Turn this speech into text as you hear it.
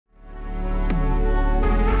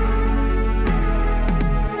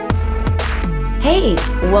Hey,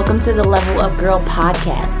 welcome to the Level Up Girl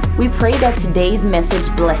podcast. We pray that today's message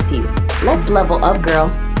bless you. Let's level up, girl.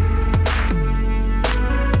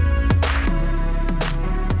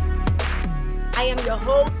 I am your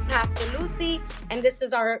host, Pastor Lucy, and this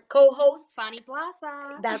is our co-host, Fanny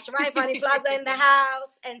Plaza. That's right, Fanny Plaza in the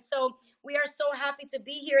house. And so we are so happy to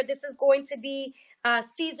be here. This is going to be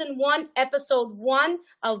season 1, episode 1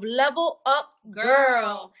 of Level Up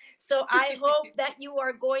Girl. So I hope that you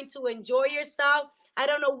are going to enjoy yourself. I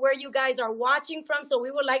don't know where you guys are watching from, so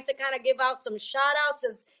we would like to kind of give out some shout outs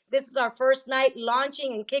as this is our first night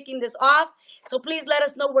launching and kicking this off. So please let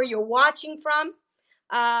us know where you're watching from.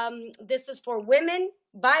 This is for women,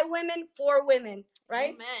 by women, for women,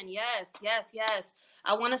 right? Amen. Yes.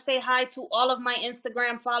 I want to say hi to all of my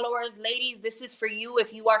Instagram followers. Ladies, this is for you.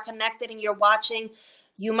 If you are connected and you're watching,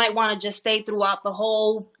 you might want to just stay throughout the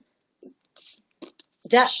whole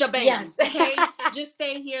shebang. Yes. Okay? Just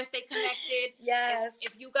stay here, stay connected. Yes.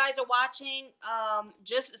 If you guys are watching,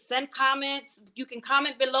 just send comments. You can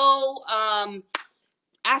comment below.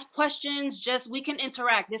 Ask questions. We can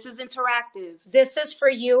interact. This is interactive. This is for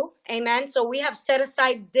you. Amen. So we have set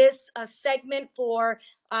aside this segment for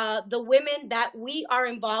the women that we are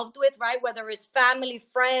involved with, right? Whether it's family,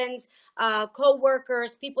 friends,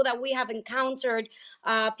 co-workers, people that we have encountered,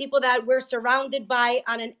 people that we're surrounded by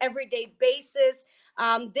on an everyday basis.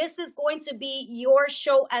 This is going to be your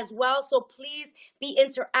show as well. So please be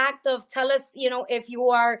interactive. Tell us, if you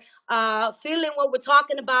are feeling what we're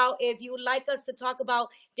talking about, if you would like us to talk about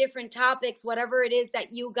different topics, whatever it is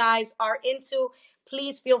that you guys are into,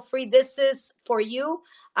 please feel free. This is for you.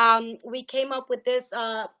 We came up with this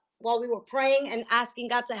while we were praying and asking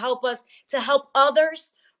God to help us to help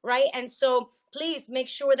others, right? And so please make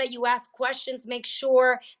sure that you ask questions. Make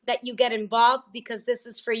sure that you get involved because this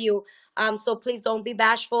is for you. So please don't be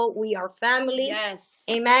bashful. We are family. Yes.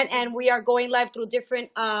 Amen. And we are going live through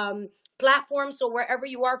different platforms. So wherever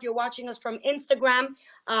you are, if you're watching us from Instagram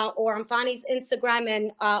or on Fanny's Instagram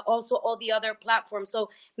and also all the other platforms. So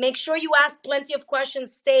make sure you ask plenty of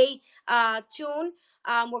questions. Stay tuned.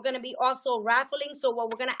 We're going to be also raffling. So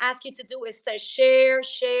what we're going to ask you to do is to share.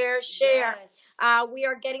 Yes. We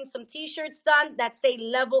are getting some t-shirts done that say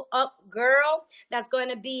Level Up Girl. That's going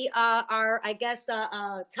to be our,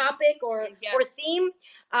 topic or theme.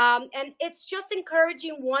 And it's just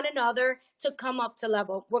encouraging one another to come up to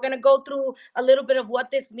level. We're going to go through a little bit of what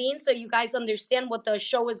this means so you guys understand what the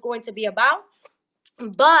show is going to be about.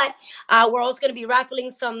 But we're also going to be raffling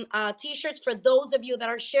some t-shirts for those of you that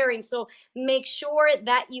are sharing. So make sure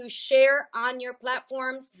that you share on your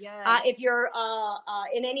platforms. Yes. If you're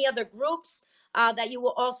in any other groups, that you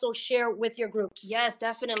will also share with your groups. Yes,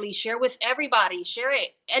 definitely. Share with everybody. Share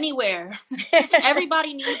it anywhere.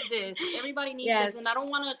 Everybody needs this. Everybody needs Yes. this. And I don't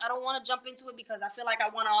want to jump into it because I feel like I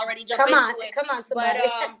want to already jump into it. Come on, somebody.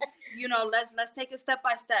 But let's take it step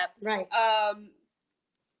by step. Right.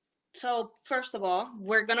 So first of all,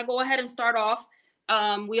 we're going to go ahead and start off.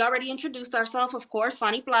 We already introduced ourselves, of course,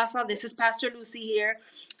 Fanny Plaza. This is Pastor Lucy here.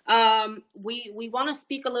 We want to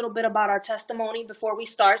speak a little bit about our testimony before we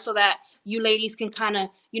start so that you ladies can kind of,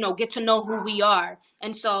 get to know who we are.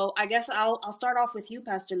 And so I guess I'll start off with you,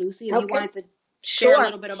 Pastor Lucy, if you wanted to share a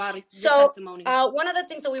little bit about your testimony. One of the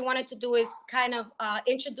things that we wanted to do is kind of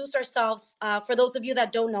introduce ourselves for those of you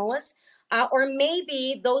that don't know us. Or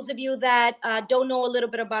maybe those of you that don't know a little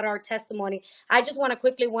bit about our testimony. I just want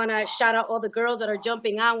to shout out all the girls that are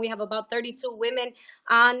jumping on. We have about 32 women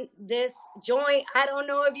on this joint. I don't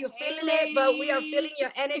know if you're feeling it, but we are feeling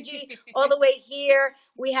your energy all the way here.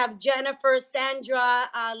 We have Jennifer, Sandra,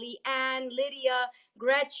 Leanne, Lydia,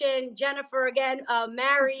 Gretchen, Jennifer again,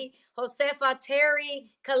 Mary, Josefa, Terry,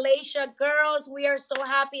 Kalaisha. Girls, we are so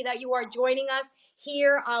happy that you are joining us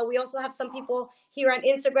here. We also have some people here on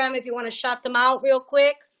Instagram if you want to shout them out real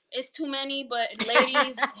quick. It's too many, but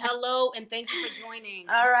ladies, hello, and thank you for joining.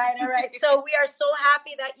 All right. So we are so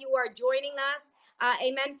happy that you are joining us.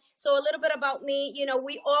 Amen. So a little bit about me.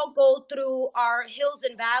 We all go through our hills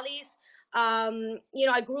and valleys.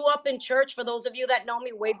 I grew up in church. For those of you that know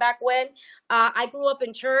me way back when, I grew up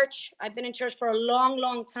in church. I've been in church for a long,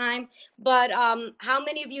 long time. But how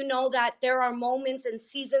many of you know that there are moments and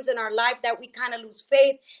seasons in our life that we kind of lose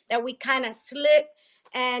faith, that we kind of slip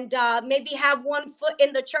and maybe have one foot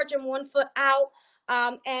in the church and one foot out?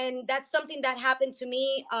 And that's something that happened to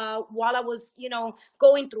me while I was,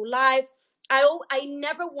 going through life. I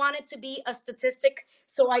never wanted to be a statistic,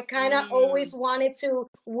 so I kind of always wanted to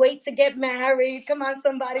wait to get married. Come on,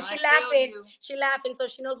 somebody. She laughing. She laughing, so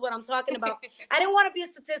she knows what I'm talking about. I didn't want to be a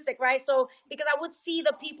statistic, right? So because I would see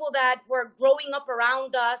the people that were growing up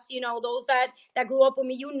around us, those that grew up with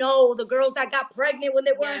me, the girls that got pregnant when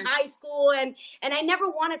they were in high school, and I never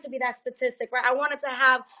wanted to be that statistic, right? I wanted to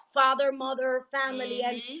have father, mother, family,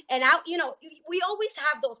 and I, we always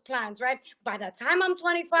have those plans, right? By the time I'm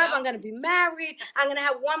 25, I'm gonna be married. I'm gonna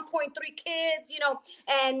have 1.3 kids,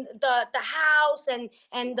 and the house and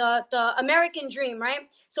the American dream, right?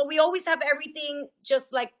 So we always have everything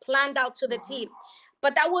just like planned out to the T.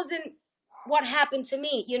 But that wasn't what happened to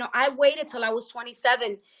me. I waited till I was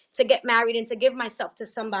 27 to get married and to give myself to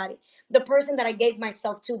somebody. The person that I gave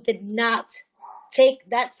myself to did not take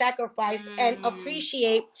that sacrifice and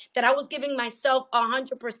appreciate that I was giving myself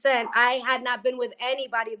 100%. I had not been with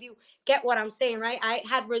anybody, if you get what I'm saying, right? I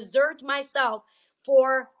had reserved myself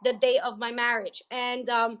for the day of my marriage. And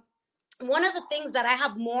one of the things that I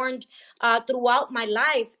have mourned throughout my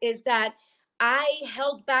life is that I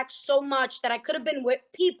held back so much that I could have been with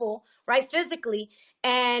people, right, physically,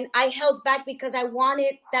 and I held back because I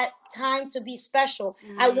wanted that time to be special.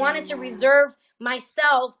 I wanted to reserve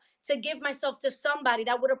myself to give myself to somebody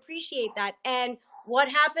that would appreciate that. And what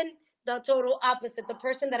happened? The total opposite. The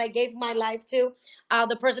person that I gave my life to,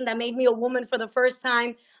 the person that made me a woman for the first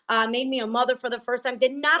time, made me a mother for the first time,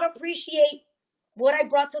 did not appreciate what I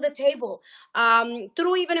brought to the table.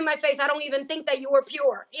 Threw even in my face, I don't even think that you were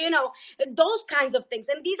pure. Those kinds of things.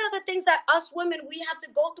 And these are the things that us women, we have to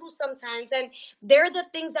go through sometimes. And they're the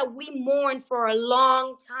things that we mourn for a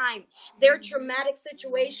long time. They're traumatic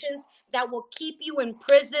situations that will keep you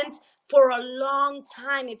imprisoned for a long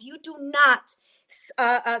time if you do not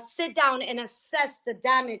sit down and assess the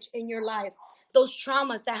damage in your life. Those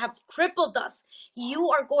traumas that have crippled us, you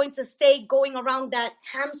are going to stay going around that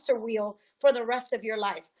hamster wheel for the rest of your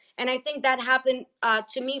life. And I think that happened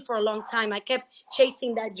to me for a long time. I kept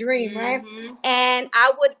chasing that dream, right? And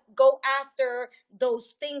I would go after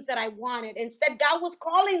those things that I wanted. Instead, God was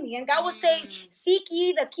calling me, and God was saying, seek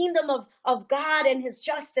ye the kingdom of God and his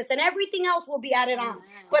justice, and everything else will be added on.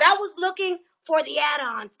 But I was looking for the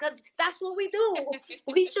add-ons, because that's what we do.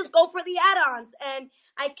 We just go for the add-ons. And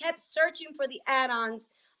I kept searching for the add-ons.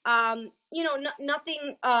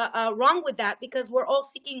 Nothing wrong with that, because we're all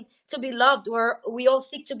seeking to be loved. We all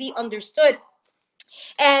seek to be understood.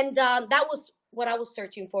 And that was what I was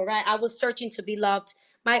searching for, right? I was searching to be loved.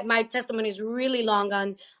 My testimony is really long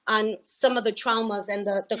on some of the traumas and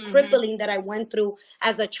the crippling that I went through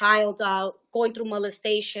as a child, going through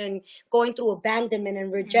molestation, going through abandonment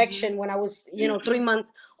and rejection when I was, 3 months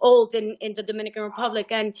old in the Dominican Republic.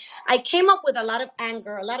 And I came up with a lot of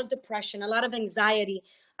anger, a lot of depression, a lot of anxiety.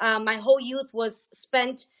 My whole youth was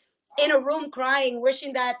spent in a room crying,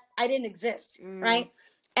 wishing that I didn't exist, right?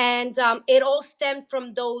 And it all stemmed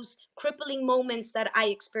from those crippling moments that I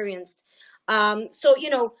experienced.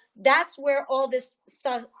 So, that's where all this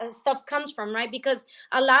stuff comes from, right? Because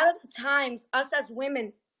a lot of the times, us as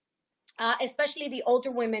women, especially the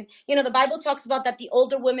older women, the Bible talks about that the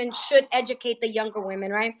older women should educate the younger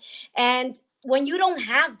women, right? And when you don't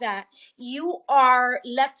have that, you are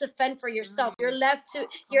left to fend for yourself. You're left to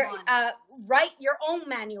write your own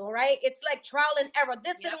manual, right? It's like trial and error.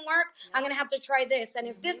 This didn't work, I'm gonna have to try this. And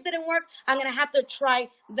if this didn't work, I'm gonna have to try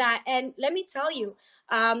that. And let me tell you,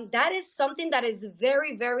 that is something that is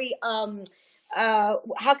very, very,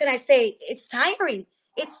 how can I say, it's tiring.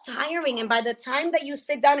 It's tiring. And by the time that you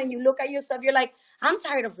sit down and you look at yourself, you're like, I'm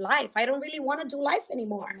tired of life. I don't really want to do life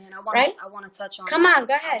anymore. Man, I want to touch on Come that. on,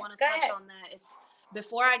 go ahead. I want to touch on that. It's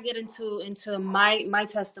before I get into my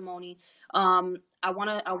testimony, I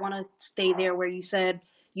want to stay there where you said,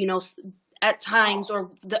 at times,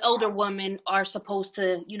 or the elder women are supposed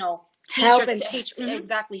to, teach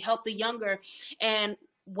exactly, help the younger. And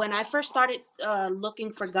when I first started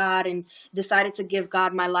looking for God and decided to give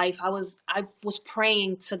God my life, I was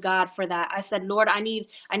praying to God for that. I said, Lord, I need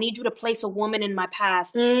you to place a woman in my path,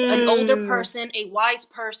 an older person, a wise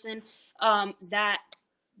person, that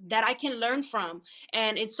I can learn from.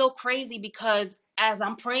 And it's so crazy because as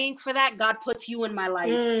I'm praying for that, God puts you in my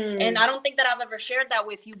life. And I don't think that I've ever shared that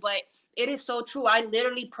with you, but it is so true. I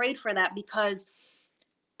literally prayed for that because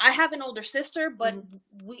I have an older sister, but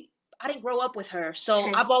I didn't grow up with her.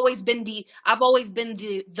 So I've always been the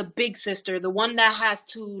big sister, the one that has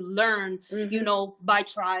to learn, by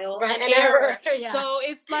trial and error. Yeah. So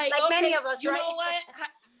it's like okay, many of us, you know what?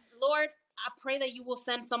 Lord, I pray that you will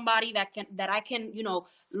send somebody that I can,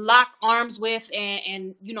 lock arms with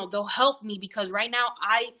and they'll help me, because right now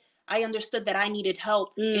I I understood that I needed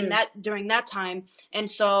help during that time. And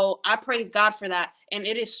so I praise God for that. And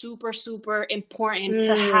it is super, super important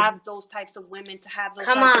to have those types of women, to have those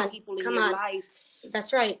types of people in your life.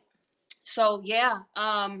 That's right. So yeah,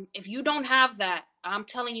 if you don't have that, I'm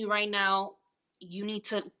telling you right now, you need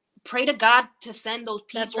to pray to God to send those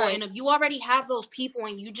people. That's right. And if you already have those people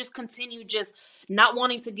and you just continue just not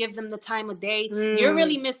wanting to give them the time of day, you're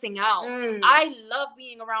really missing out. I love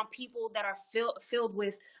being around people that are filled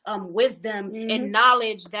with wisdom and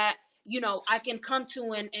knowledge that, you know, I can come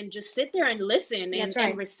to and just sit there and listen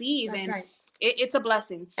and receive. That's and right. It's a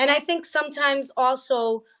blessing. And I think sometimes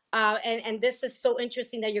also, and this is so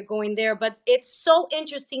interesting that you're going there, but it's so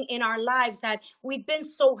interesting in our lives that we've been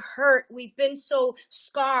so hurt, we've been so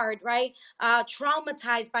scarred, right?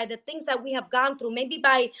 Traumatized by the things that we have gone through, maybe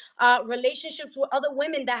by relationships with other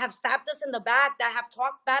women that have stabbed us in the back, that have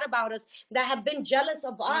talked bad about us, that have been jealous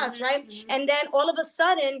of us, right? And then all of a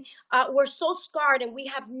sudden, we're so scarred and we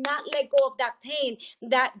have not let go of that pain,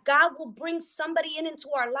 that God will bring somebody into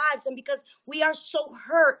our lives. And because we are so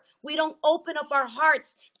hurt, we don't open up our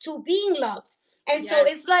hearts to being loved. And so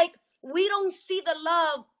it's like we don't see the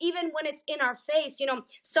love even when it's in our face. You know,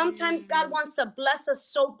 sometimes God wants to bless us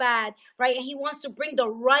so bad, right? And he wants to bring the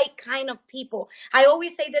right kind of people. I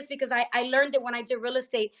always say this because I learned it when I did real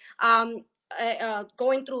estate.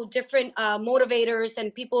 Going through different motivators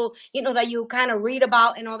and people, you know, that you kind of read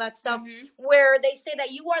about and all that stuff, where they say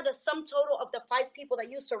that you are the sum total of the 5 people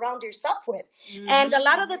that you surround yourself with. And a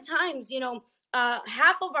lot of the times, you know,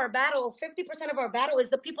 half of our battle, 50% of our battle is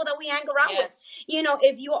the people that we hang around with. You know,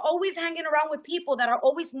 if you're always hanging around with people that are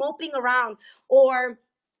always moping around, or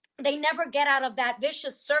they never get out of that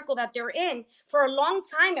vicious circle that they're in for a long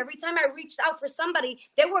time. Every time I reached out for somebody,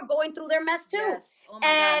 they were going through their mess too.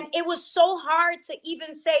 And it was so hard to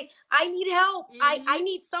even say, I need help. I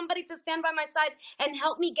need somebody to stand by my side and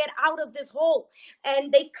help me get out of this hole.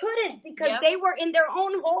 And they couldn't because they were in their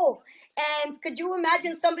own hole. And could you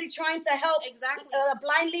imagine somebody trying to help?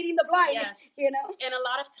 Blind leading the blind. You know. And a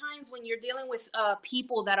lot of times when you're dealing with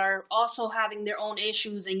people that are also having their own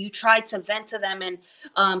issues, and you try to vent to them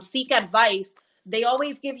and seek advice, they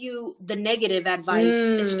always give you the negative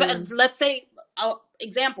advice. Let's say,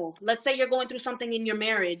 example. Let's say you're going through something in your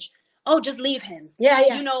marriage. Oh, just leave him.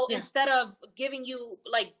 You know, instead of giving you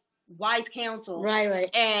like wise counsel. Right.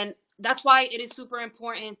 And that's why it is super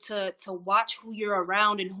important to watch who you're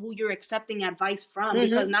around and who you're accepting advice from,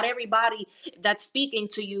 because not everybody that's speaking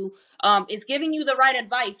to you is giving you the right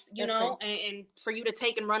advice, you know, and for you to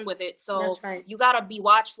take and run with it. So you got to be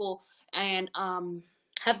watchful and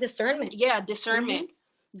have discernment. Discernment.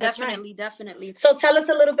 Definitely. So tell us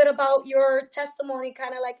a little bit about your testimony,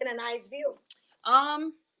 kind of like in a nice view.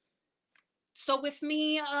 So with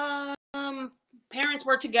me, parents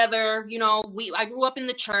were together, you know, I grew up in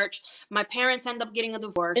the church. My parents ended up getting a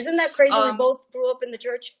divorce. Isn't that crazy? We both grew up in the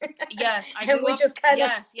church. Yes.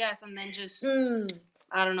 Yes. And then just,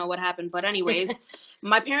 I don't know what happened. But anyways,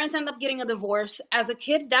 my parents ended up getting a divorce. As a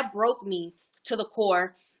kid, that broke me to the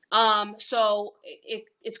core. So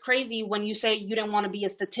it's crazy when you say you didn't want to be a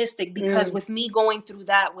statistic, because with me going through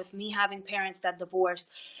that, with me having parents that divorced,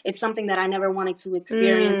 it's something that I never wanted to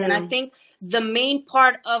experience. And I think the main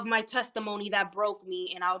part of my testimony that broke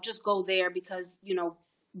me, and I'll just go there because, you know,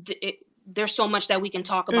 there's so much that we can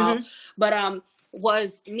talk about, but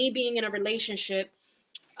was me being in a relationship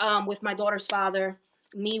with my daughter's father,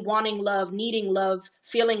 me wanting love, needing love,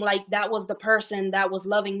 feeling like that was the person that was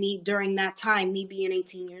loving me during that time, me being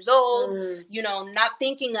 18 years old, you know, not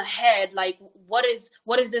thinking ahead, like what is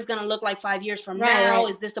this going to look like 5 years from now?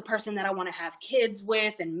 Is this the person that I want to have kids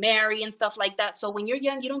with and marry and stuff like that? So when you're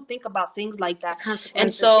young, you don't think about things like that.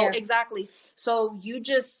 And so, exactly. So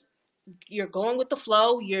you're going with the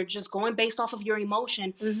flow. You're just going based off of your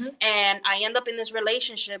emotion. And I end up in this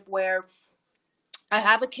relationship where I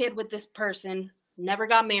have a kid with this person, never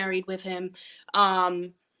got married with him,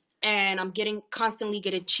 and I'm constantly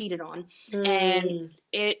getting cheated on. And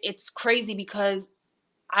it's crazy because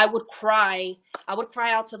I would cry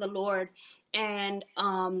out to the Lord. And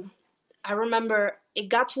I remember it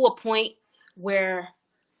got to a point where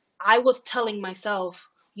I was telling myself,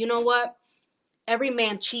 you know what? Every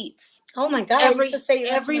man cheats. Oh my God! I used to say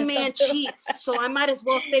every man cheats, so I might as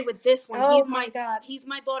well stay with this one. Oh he's my God! He's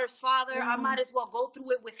my daughter's father. I might as well go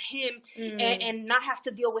through it with him and not have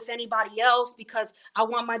to deal with anybody else, because I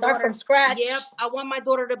want my daughter from scratch. Yep, I want my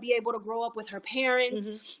daughter to be able to grow up with her parents.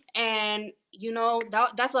 And you know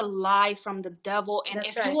that's a lie from the devil. And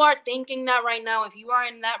if you are thinking that right now, if you are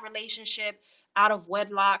in that relationship, out of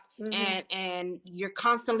wedlock, Mhm. and you're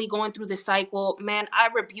constantly going through this cycle, man, I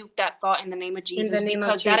rebuke that thought in the name of In the Jesus, name of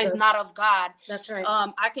because that is not Jesus. of God. That's right.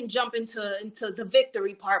 I can jump into the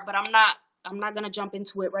victory part, but I'm not gonna jump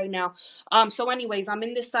into it right now. So anyways, I'm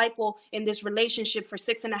in this cycle, in this relationship for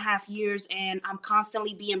 6.5 years, and I'm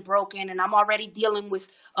constantly being broken, and I'm already dealing with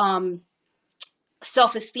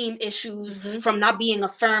self-esteem issues from not being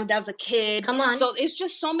affirmed as a kid. Come on. So it's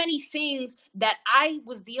just so many things that I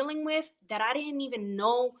was dealing with that I didn't even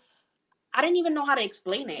know how to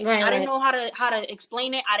explain it. Right, I didn't right. know how to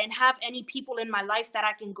explain it. I didn't have any people in my life that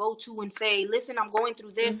I can go to and say, "Listen, I'm going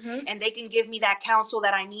through this," Mhm. and they can give me that counsel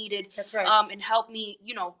that I needed, That's right. and help me,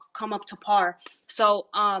 come up to par. So,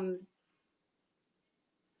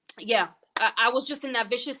 yeah, I was just in that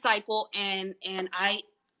vicious cycle, and I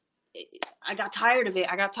got tired of it.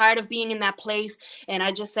 I got tired of being in that place, and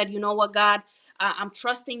I just said, "You know what, God, I'm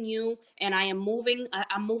trusting you, and I am moving.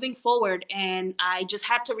 I'm moving forward." And I just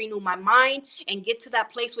had to renew my mind and get to that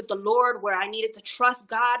place with the Lord where I needed to trust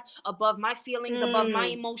God above my feelings, above my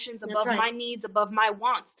emotions, That's above right. my needs, above my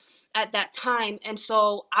wants at that time. And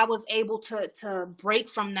so I was able to break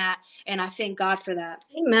from that, and I thank God for that.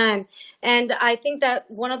 Amen. And I think that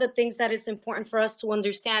one of the things that is important for us to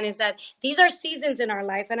understand is that these are seasons in our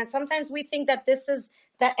life. And sometimes we think that this is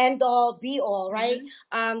the end all be all, right?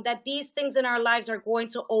 That these things in our lives are going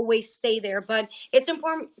to always stay there. But it's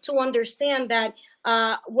important to understand that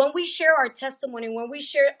when we share our testimony, when we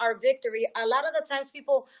share our victory, a lot of the times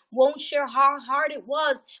people won't share how hard it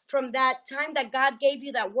was from that time that God gave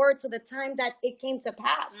you that word to the time that it came to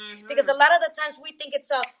pass. Because a lot of the times we think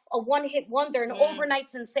it's a one hit wonder, an overnight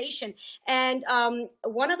sensation. And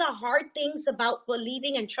one of the hard things about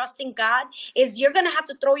believing and trusting God is you're going to have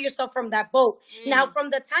to throw yourself from that boat. Now,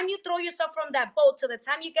 from the time you throw yourself from that boat to the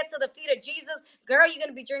time you get to the feet of Jesus, girl, you're going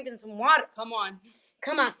to be drinking some water. Come on.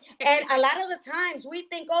 Come on. And a lot of the times we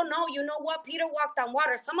think, oh no, you know what? Peter walked on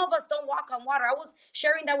water. Some of us don't walk on water. I was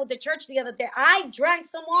sharing that with the church the other day. I drank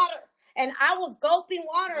some water and I was gulping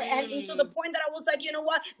water and to the point that I was like, you know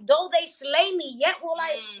what? Though they slay me, yet will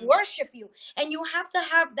I worship you. And you have to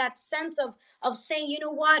have that sense of saying, you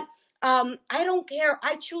know what? I don't care.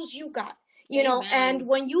 I choose you, God. You know, and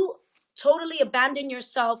when you totally abandon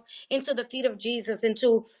yourself into the feet of Jesus,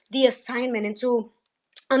 into the assignment, into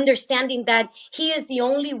understanding that he is the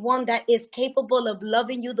only one that is capable of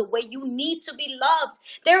loving you the way you need to be loved.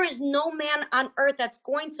 There is no man on earth that's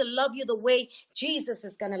going to love you the way Jesus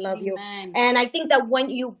is going to love you. And I think that when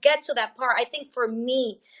you get to that part, I think for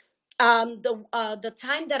me, the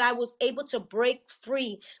time that I was able to break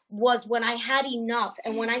free was when I had enough,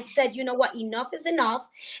 and when I said, you know what, enough is enough,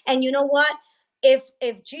 and you know what,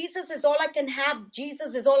 if Jesus is all I can have,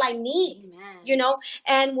 Jesus is all I need. You know,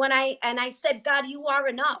 and when I said, God, you are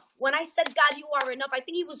enough. When I said, God, you are enough, I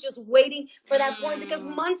think he was just waiting for that point, because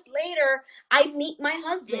months later I meet my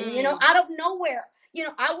husband. You know, out of nowhere. You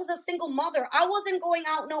know, I was a single mother. I wasn't going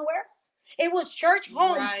out nowhere. It was church,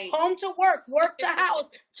 home, home to work, work to house,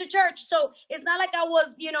 to church. So it's not like I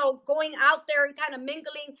was, you know, going out there and kind of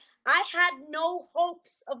mingling. I had no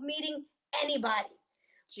hopes of meeting anybody.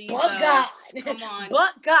 Jesus. But God. Come on.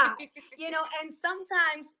 But God. You know, and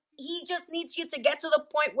sometimes he just needs you to get to the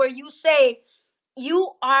point where you say,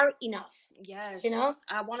 you are enough. Yes. You know?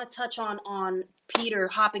 I want to touch on Peter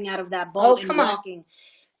hopping out of that boat and walking. On.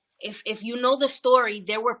 If you know the story,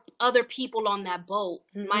 there were other people on that boat.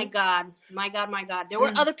 My God, my God, my God. There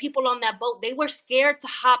were other people on that boat. They were scared to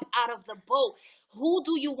hop out of the boat. Who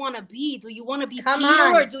do you want to be? Do you want to be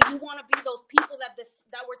Peter, or do you want to be those people that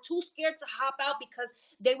were too scared to hop out because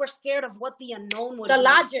they were scared of what the unknown would be?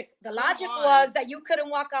 The logic was that you couldn't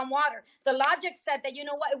walk on water. The logic said that, you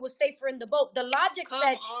know what, it was safer in the boat. The logic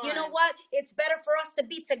said, you know what, it's better for us to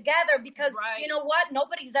be together because, you know what,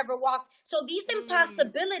 nobody's ever walked. So these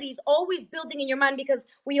impossibilities always building in your mind, because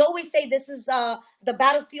we always say this is the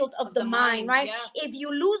battlefield of the mind, right? Yes. If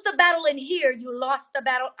you lose the battle in here, you lost the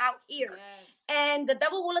battle out here. Yes. And the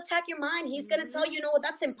devil will attack your mind. He's going to tell you, you know what,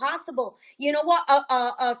 that's impossible. You know what,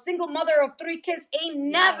 a single mother of 3 kids ain't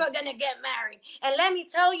never going to get married. And let me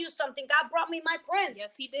tell you something. God brought me my prince.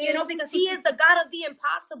 Yes, he did. You know, because he is the God of the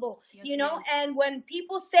impossible. Yes, you know, and when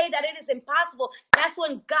people say that it is impossible, that's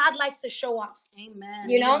when God likes to show off. Amen.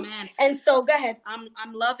 You know? Amen. And so go ahead.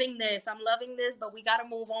 I'm loving this. I'm loving this, but we got to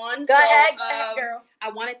move on. Go ahead, girl.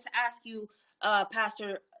 I wanted to ask you,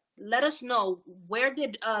 Pastor, let us know, where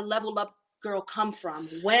did Level Up Girl come from?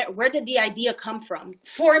 Where did the idea come from?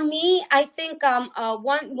 For me, I think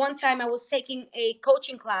one time I was taking a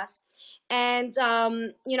coaching class, and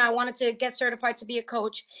you know, I wanted to get certified to be a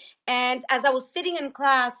coach. And as I was sitting in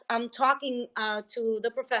class, I'm talking to the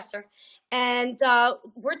professor, and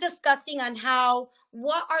we're discussing on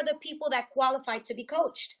what are the people that qualify to be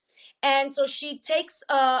coached. And so she takes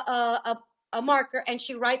a marker and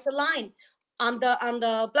she writes a line on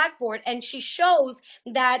the blackboard, and she shows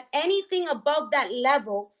that anything above that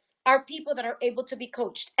level are people that are able to be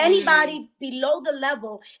coached. Anybody below the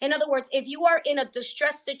level, in other words, if you are in a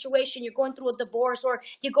distressed situation, you're going through a divorce, or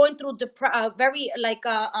you're going through very like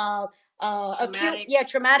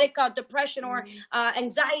traumatic depression, or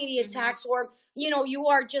anxiety attacks, or you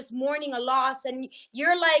are just mourning a loss, and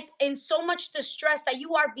you're like in so much distress that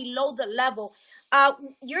you are below the level.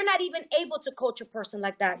 You're not even able to coach a person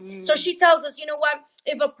like that. So she tells us, you know what?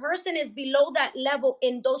 If a person is below that level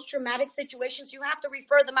in those traumatic situations, you have to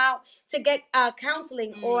refer them out to get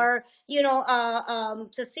counseling, or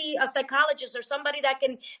to see a psychologist or somebody that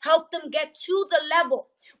can help them get to the level.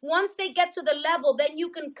 Once they get to the level, then you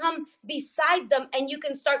can come beside them and you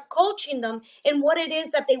can start coaching them in what it is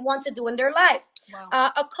that they want to do in their life.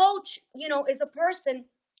 Wow. A coach, is a person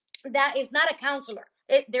that is not a counselor.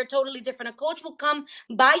 They're totally different. A coach will come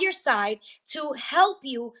by your side to help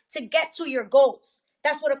you to get to your goals.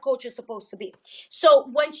 That's what a coach is supposed to be. So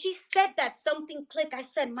when she said that, something clicked. I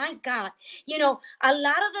said, my God, a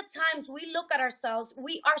lot of the times we look at ourselves,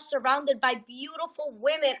 we are surrounded by beautiful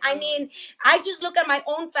women. I mean, I just look at my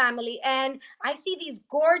own family and I see these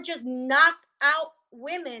gorgeous, knocked out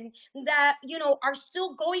women that are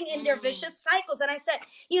still going in their vicious cycles. And I said,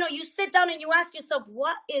 you sit down and you ask yourself,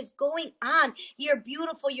 what is going on? You're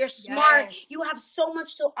beautiful, you're smart, you have so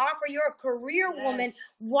much to offer, you're a career woman.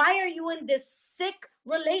 Why are you in this sick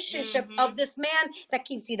relationship of this man that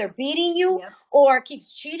keeps either beating you or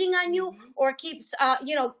keeps cheating on you or keeps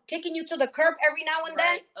kicking you to the curb every now and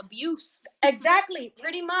then? Abuse. Exactly,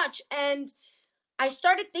 pretty much. And I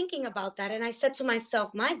started thinking about that, and I said to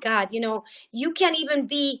myself, my God, you can't even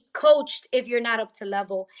be coached if you're not up to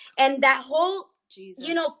level. And that whole,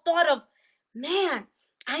 thought of, man,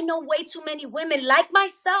 I know way too many women like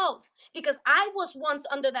myself, because I was once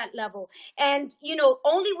under that level. And,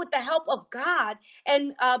 only with the help of God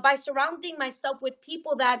and by surrounding myself with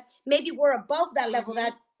people that maybe were above that level,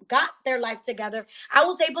 that got their life together, I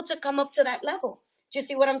was able to come up to that level. Do you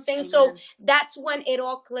see what I'm saying? Amen. So that's when it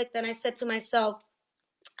all clicked. And I said to myself,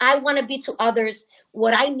 I want to be to others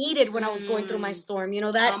what I needed when I was going through my storm.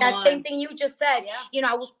 That same thing you just said. Yeah.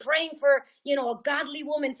 I was praying for, a godly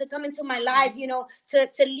woman to come into my life,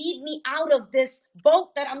 to lead me out of this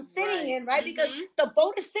boat that I'm sitting in, right? Because the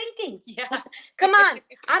boat is sinking. Yeah. Come on.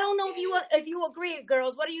 I don't know if you agree,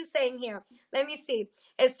 girls. What are you saying here? Let me see.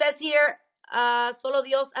 It says here, solo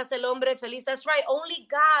Dios hace el hombre feliz. That's right. Only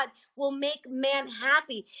God will make man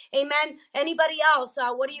happy. Amen. Anybody else?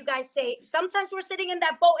 What do you guys say? Sometimes we're sitting in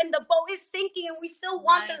that boat and the boat is sinking and we still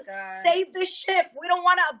want to save the ship. We don't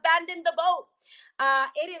want to abandon the boat.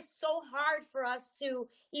 It is so hard for us to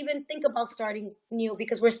even think about starting new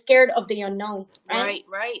because we're scared of the unknown. Right.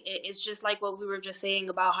 It's just like what we were just saying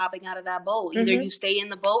about hopping out of that boat. Either you stay in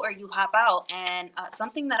the boat or you hop out. And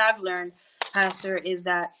something that I've learned, Pastor, is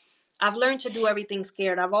that I've learned to do everything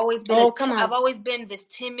scared. I've always been I've always been this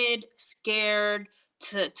timid, scared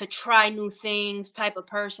to try new things type of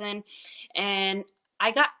person. And I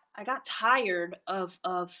got tired of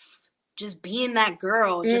just being that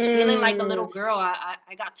girl, just feeling like a little girl.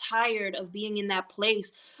 I got tired of being in that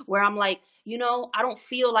place where I'm like, I don't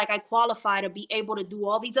feel like I qualify to be able to do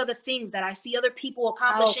all these other things that I see other people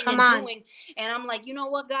accomplishing doing. And I'm like, you know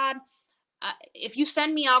what, God? If you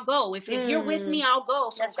send me, I'll go. If you're with me, I'll go.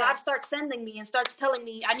 So that's God starts sending me and starts telling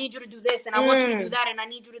me, I need you to do this, and I want you to do that, and I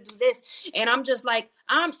need you to do this. And I'm just like,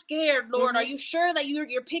 I'm scared, Lord. Are you sure that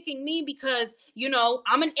you're picking me? Because,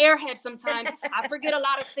 I'm an airhead sometimes. I forget a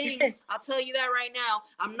lot of things. I'll tell you that right now.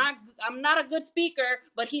 I'm not a good speaker,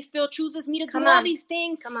 but he still chooses me to do all these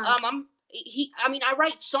things. I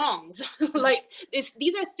write songs. Like,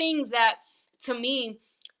 these are things that, to me,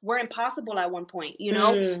 were impossible at one point,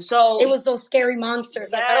 So it was those scary monsters.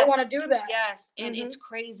 Like, I don't want to do that. Yes. And it's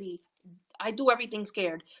crazy. I do everything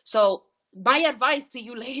scared. So my advice to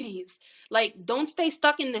you ladies, like, don't stay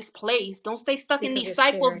stuck in this place. Don't stay stuck in these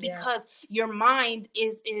cycles because your mind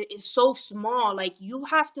is so small. Like, you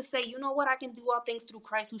have to say, you know what? I can do all things through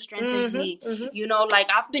Christ who strengthens me. Like,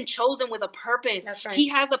 I've been chosen with a purpose. That's right. He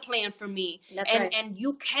has a plan for me. That's right. And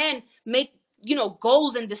you can make,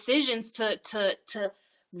 goals and decisions to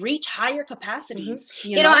reach higher capacities.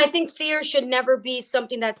 You know, I think fear should never be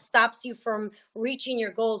something that stops you from reaching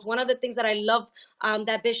your goals. One of the things that I love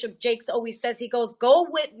that Bishop Jakes always says, he goes, go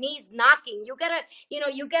with knees knocking. You get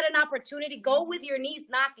you get an opportunity, go with your knees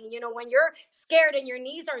knocking. You know, when you're scared and your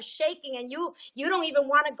knees are shaking and you don't even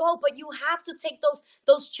want to go, but you have to take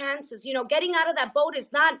those chances. You know, getting out of that boat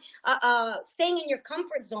is not staying in your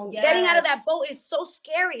comfort zone. Yes. Getting out of that boat is so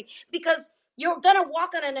scary because you're gonna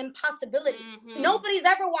walk on an impossibility. Nobody's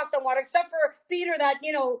ever walked on water except for Peter, that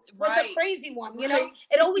was a crazy one. You know,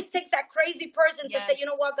 it always takes that crazy person to say, you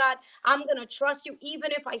know what, God, I'm gonna trust you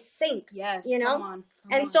even if I sink. Yes, you know. Come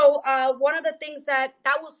on. So one of the things that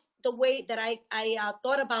was the way that I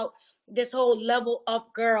thought about this whole level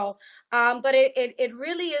up girl. But it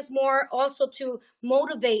really is more also to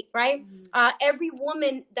motivate, right? Every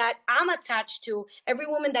woman that I'm attached to, every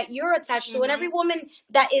woman that you're attached to, and every woman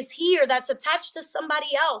that is here that's attached to somebody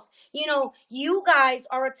else. You know, you guys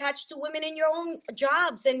are attached to women in your own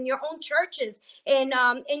jobs, in your own churches, in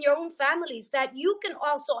your own families, that you can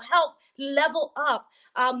also help level up,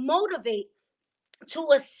 motivate,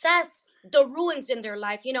 to assess the ruins in their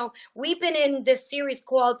life. You know, we've been in this series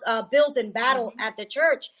called Build and Battle at the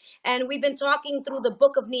church, and we've been talking through the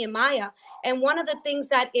book of Nehemiah. And one of the things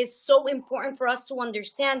that is so important for us to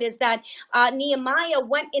understand is that Nehemiah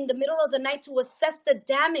went in the middle of the night to assess the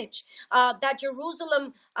damage that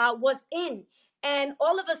Jerusalem was in. And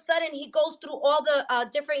all of a sudden, he goes through all the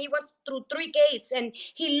he went through 3 gates and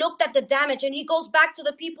he looked at the damage, and he goes back to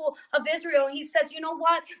the people of Israel. He says, you know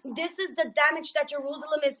what? This is the damage that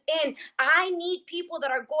Jerusalem is in. I need people that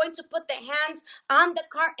are going to put their hands on the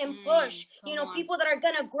cart and push. You know, people that are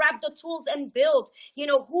going to grab the tools and build. You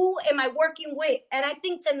know, who am I working with? And I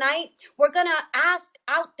think tonight we're going to ask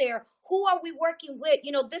out there, who are we working with?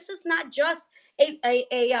 You know, this is not just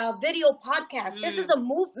a video podcast. This is a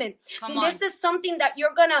movement. This is something that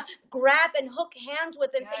you're gonna grab and hook hands with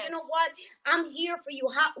and say, you know what, I'm here for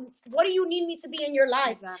you. What do you need me to be in your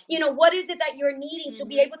life? You know, what is it that you're needing to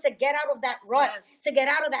be able to get out of that rut, to get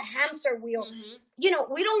out of that hamster wheel? You know,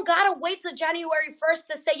 we don't gotta wait till January 1st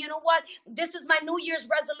to say, you know what, this is my New Year's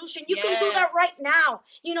resolution. You can do that right now.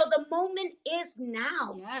 You know, the moment is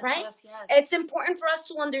now, right? It's important for us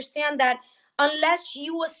to understand that unless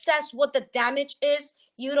you assess what the damage is,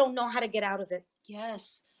 you don't know how to get out of it.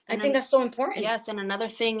 Yes. I think that's so important. Yes. And another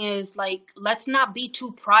thing is, like, let's not be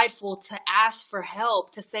too prideful to ask for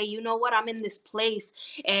help, to say, you know what, I'm in this place,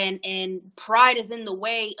 and pride is in the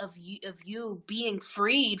way of you being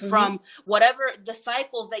freed from whatever the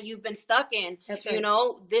cycles that you've been stuck in. That's right. You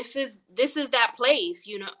know, this is that place,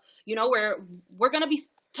 you know, where we're going to be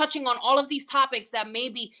touching on all of these topics that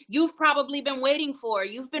maybe you've probably been waiting for.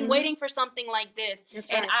 You've been waiting for something like this. That's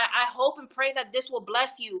and right. I hope and pray that this will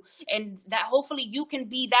bless you, and that hopefully you can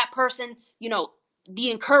be that person, you know,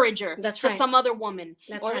 the encourager to some other woman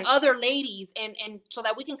or other ladies, and so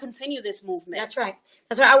that we can continue this movement. That's right.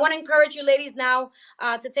 That's right. I want to encourage you ladies now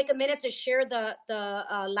to take a minute to share the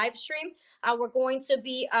live stream. We're going to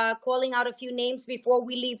be calling out a few names before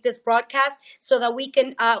we leave this broadcast, so that we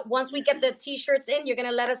can, once we get the t-shirts in, you're going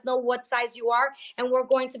to let us know what size you are. And we're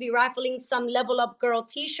going to be raffling some Level Up Girl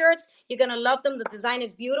t-shirts. You're going to love them. The design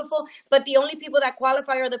is beautiful. But the only people that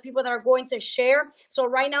qualify are the people that are going to share. So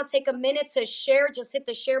right now, take a minute to share. Just hit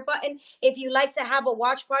the share button. If you like to have a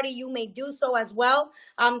watch party, you may do so as well.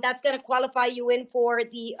 That's going to qualify you in for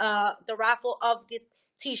the raffle of the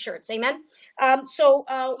t-shirts. Amen. For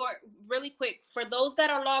really quick, for those that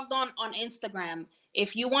are logged on Instagram,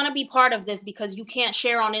 if you want to be part of this because you can't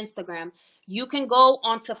share on Instagram, you can go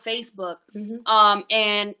onto Facebook.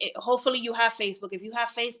 Hopefully you have Facebook. If you have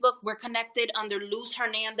Facebook, we're connected under Luz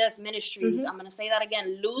Hernandez Ministries. I'm going to say that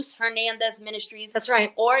again, Luz Hernandez Ministries. That's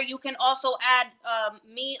right. Or you can also add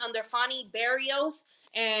me under Fanny Barrios,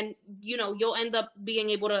 and you know, you'll end up being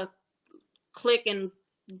able to click and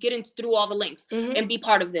getting through all the links and be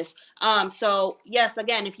part of this. So yes,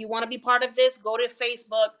 again, if you want to be part of this, go to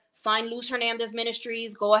Facebook, find Luz Hernandez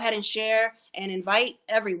Ministries, go ahead and share and invite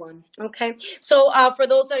everyone. Okay. So for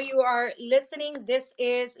those of you who are listening, this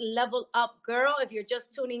is Level Up Girl. If you're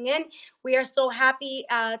just tuning in, we are so happy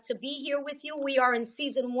to be here with you. We are in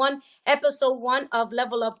season 1, episode 1 of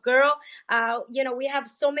Level Up Girl. You know, we have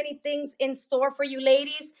so many things in store for you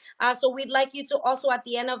ladies. So we'd like you to also, at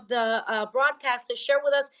the end of the broadcast, to share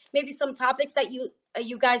with us maybe some topics that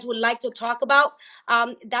you guys would like to talk about.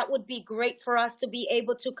 That would be great for us to be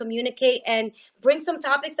able to communicate and bring some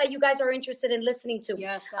topics that you guys are interested in listening to.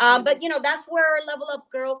 Yes. But you know, that's where Level Up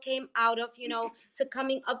Girl came out of, you know, to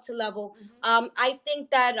coming up to level. I think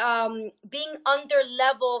that being under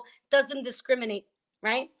level doesn't discriminate.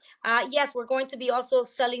 right? Yes, we're going to be also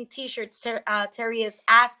selling T-shirts. Terry is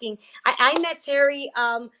asking. I met Terry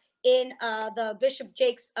in the Bishop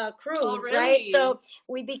Jake's cruise, Oh, really? right? So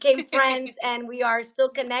we became friends, and we are still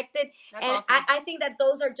connected. That's and awesome. I think that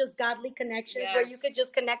those are just godly connections, where you Yes. could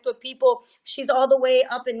just connect with people. She's all the way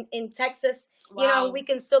up in Texas. You know, Wow. we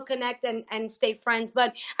can still connect and stay friends.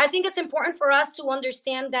 But I think it's important for us to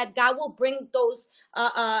understand that God will bring those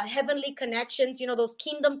heavenly connections, you know, those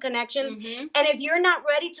kingdom connections. Mhm. And if you're not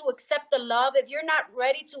ready to accept the love, if you're not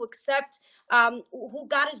ready to accept who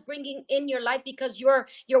God is bringing in your life, because your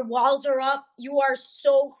walls are up, you are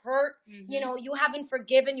so hurt, you know, you haven't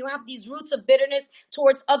forgiven, you have these roots of bitterness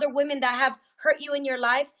towards other women that have hurt you in your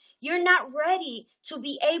life, you're not ready to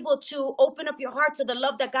be able to open up your heart to the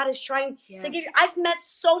love that God is trying to give you. I've met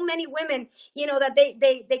so many women, you know, that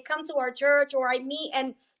they come to our church, or I meet,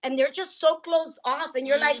 and they're just so closed off, and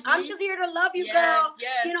you're like, I'm just here to love you, girl.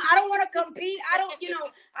 Yes. You know, I don't want to compete. I don't, you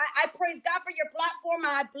know, I praise God for your platform.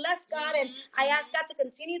 I bless God, and I ask God to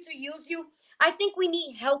continue to use you. I think we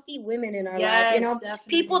need healthy women in our life, you know, definitely.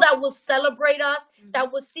 people that will celebrate us,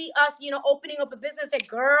 that will see us, you know, opening up a business, and say,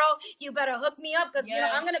 girl, you better hook me up, because you know,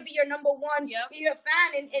 I'm gonna be your number one, your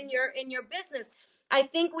fan in your business. I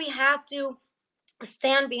think we have to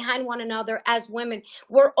stand behind one another as women.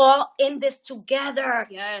 We're all in this together.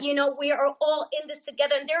 Yes. You know, we are all in this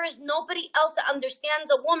together, and there is nobody else that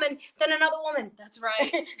understands a woman than another woman. That's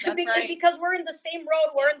right. That's right. Because we're in the same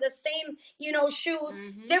road, we're in the same, you know, shoes,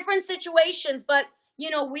 different situations, but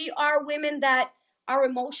you know, we are women that are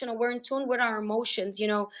emotional. We're in tune with our emotions, you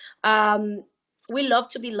know. We love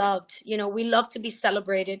to be loved, you know, we love to be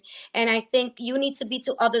celebrated. And I think you need to be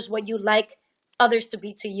to others what you like others to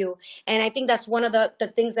be to you. And I think that's one of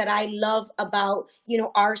the things that I love about, you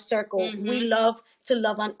know, our circle. We love to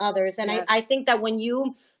love on others. And I think that when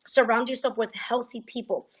you surround yourself with healthy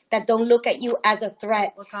people that don't look at you as a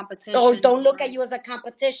threat or competition, or don't look at you as a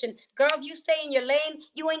competition, girl, if you stay in your lane,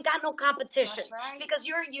 you ain't got no competition. That's right. Because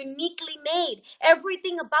you're uniquely made.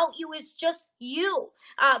 Everything about you is just you.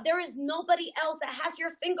 There is nobody else that has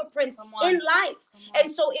your fingerprints in life.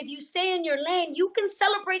 And so if you stay in your lane, you can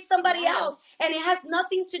celebrate somebody else, and it has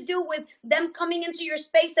nothing to do with them coming into your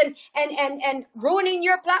space and ruining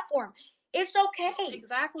your platform. It's okay.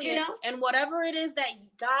 Exactly. You know? And whatever it is that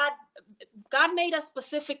God made us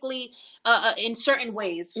specifically in certain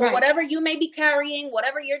ways. So whatever you may be carrying,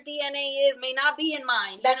 whatever your DNA is, may not be in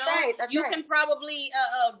mine. That's right. That's you right. can probably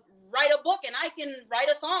write a book, and I can write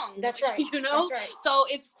a song. That's right. You know? That's right. So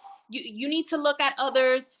it's you need to look at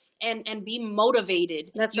others and be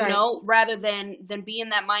motivated. That's you right. know, rather than be in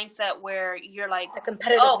that mindset where you're like the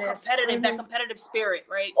competitiveness. That competitive spirit,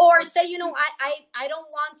 right? Or say, you know, I don't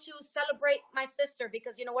want to celebrate my sister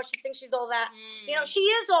because you know what, she thinks she's all that. You know, she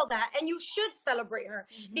is all that, and you should celebrate her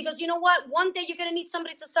because you know what, one day you're gonna need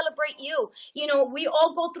somebody to celebrate you. You know, we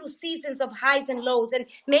all go through seasons of highs and lows, and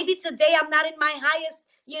maybe today I'm not in my highest,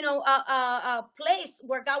 you know, place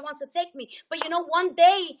where God wants to take me. But you know, one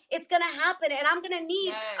day it's gonna happen, and I'm gonna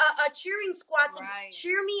need a cheering squad to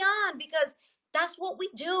cheer me on, because that's what we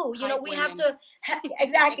do. You know, we have to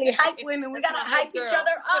exactly hype women. We gotta hype each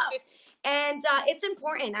other up. And it's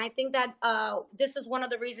important. I think that this is one of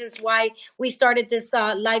the reasons why we started this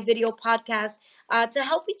live video podcast, to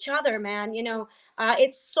help each other, man. You know,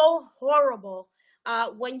 it's so horrible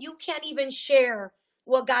when you can't even share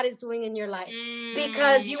what God is doing in your life,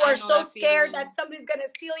 because you are so scared that somebody's gonna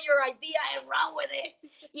steal your idea and run with it.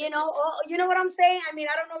 You know, you know what I'm saying? I mean,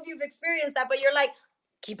 I don't know if you've experienced that, but you're like,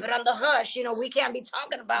 keep it on the hush. You know, we can't be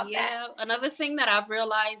talking about that. Yeah, another thing that I've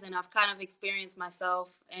realized, and I've kind of experienced myself,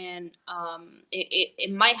 and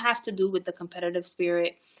it might have to do with the competitive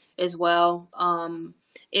spirit as well,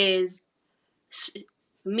 is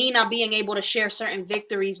me not being able to share certain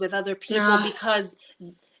victories with other people, because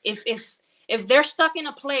if they're stuck in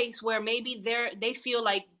a place where maybe they feel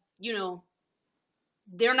like, you know,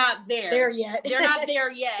 they're not there yet. They're not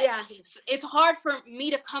there yet. Yeah. It's hard for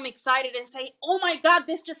me to come excited and say, oh my God,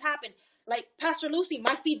 this just happened. Like, Pastor Lucy,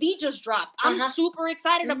 my CD just dropped. I'm super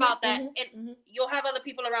excited about that. And you'll have other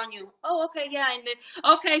people around you. Oh, okay, yeah. And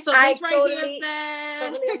then, okay, so this here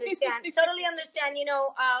said. Totally understand. You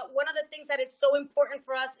know, one of the things that is so important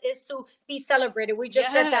for us is to be celebrated. We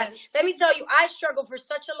just said that. Let me tell you, I struggled for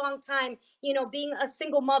such a long time, you know, being a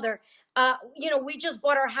single mother. You know, we just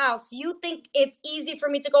bought our house. You think it's easy for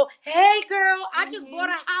me to go, hey, girl, I just bought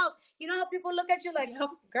a house. You know how people look at you like,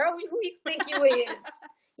 girl, who you think you is?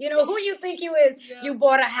 You know, who you think you is? Yeah. You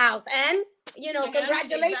bought a house, and, you know,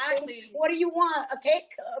 congratulations. Exactly. What do you want? A cake?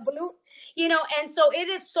 A balloon? You know, and so it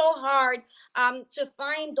is so hard to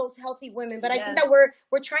find those healthy women. But I think Yes. that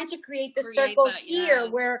we're trying to create this Create circle that, here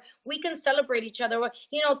yes. where we can celebrate each other.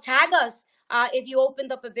 You know, tag us. If you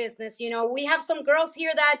opened up a business, you know, we have some girls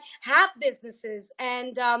here that have businesses,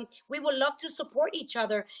 and we would love to support each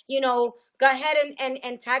other. You know, go ahead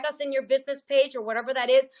and tag us in your business page or whatever that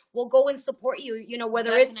is. We'll go and support you. You know,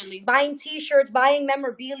 whether Definitely. it's buying T-shirts, buying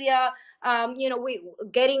memorabilia, you know, we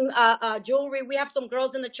getting jewelry. We have some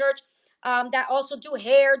girls in the church that also do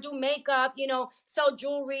hair, do makeup, you know, sell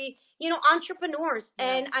jewelry, you know, entrepreneurs.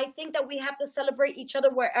 Yes. And I think that we have to celebrate each other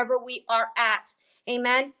wherever we are at.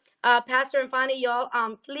 Amen. Pastor and Fanny, y'all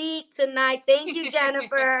fleek tonight. Thank you,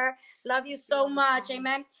 Jennifer. Love you so much.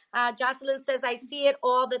 Amen. Jocelyn says, I see it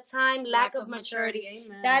all the time, lack of maturity.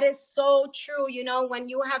 Amen. That is so true. You know, when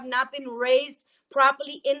you have not been raised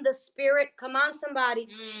properly in the spirit, come on, somebody.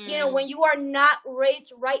 You know, when you are not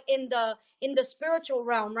raised right in the spiritual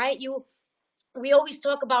realm, right? We always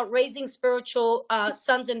talk about raising spiritual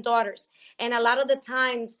sons and daughters, and a lot of the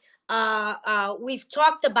times we've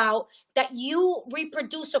talked about that you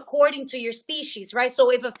reproduce according to your species, right?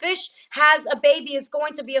 So if a fish has a baby, it's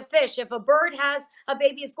going to be a fish. If a bird has a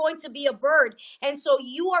baby, it's going to be a bird. And so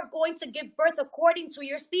you are going to give birth according to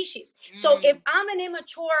your species. So if I'm an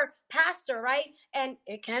immature pastor, right, and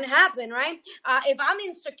it can happen, right? If I'm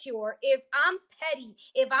insecure, if I'm petty,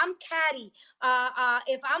 if I'm catty,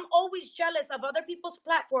 if I'm always jealous of other people's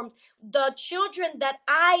platforms, the children that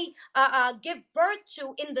I give birth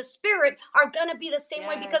to in the spirit are going to be the same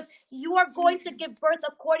way, because you are going to give birth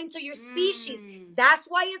according to your species. That's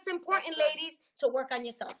why it's important, ladies, to work on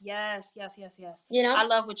yourself. Yes. You know, I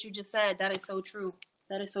love what you just said. That is so true.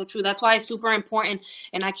 That's why it's super important.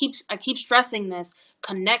 And I keep stressing this.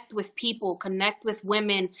 Connect with people, connect with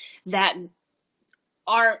women that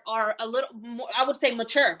are a little more, I would say,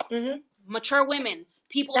 mature. Mature women.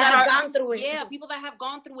 People that have gone through it. Yeah, people that have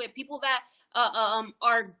gone through it. People that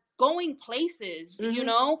are going places. You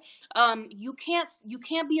know, you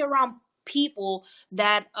can't be around people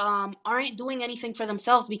that aren't doing anything for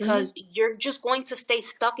themselves, because you're just going to stay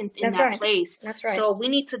stuck in that place. That's right. So we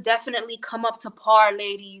need to definitely come up to par,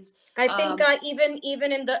 ladies. I think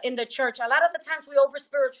even in the church, a lot of the times we over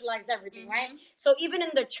spiritualize everything, right? So even in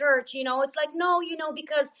the church, you know, it's like, no, you know,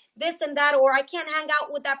 because this and that, or I can't hang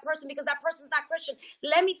out with that person because that person's not Christian.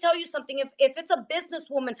 Let me tell you something. If it's a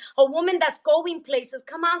businesswoman, a woman that's going places,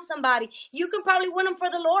 come on, somebody, you can probably win them for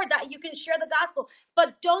the Lord. That you can share the gospel,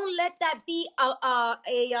 but don't let that be a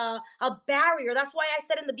barrier. That's why I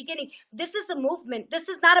said in the beginning, this is a movement. This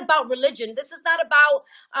is not about religion. This is not about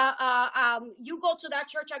you go to that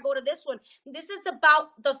church, I go to this one. This is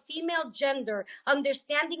about the female gender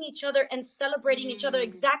understanding each other and celebrating each other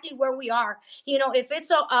exactly where we are. You know, if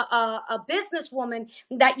it's a businesswoman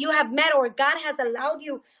that you have met, or God has allowed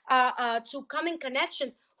you to come in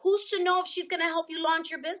connection, who's to know if she's going to help you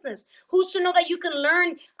launch your business? Who's to know that you can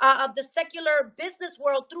learn of the secular business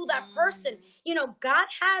world through that person? You know, God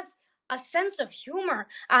has a sense of humor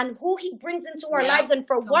on who he brings into our lives, and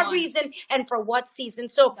for what reason and for what season.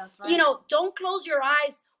 So, you know, don't close your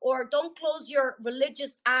eyes, or don't close your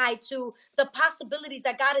religious eye to the possibilities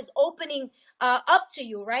that God is opening up to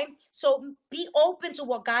you, right? So be open to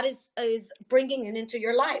what God is bringing into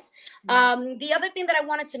your life. The other thing that I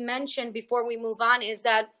wanted to mention before we move on is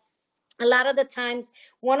that a lot of the times,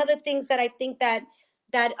 one of the things that I think that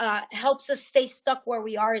helps us stay stuck where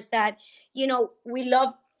we are is that, you know, we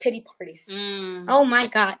love pity parties. Oh my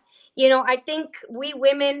God. You know, I think we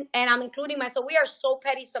women, and I'm including myself, we are so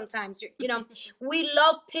petty sometimes. You know, we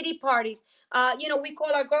love pity parties. You know, we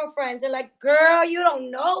call our girlfriends and like, girl, you don't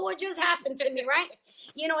know what just happened to me, right?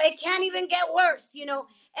 You know, it can't even get worse, you know.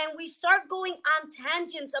 And we start going on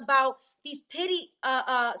tangents about these pity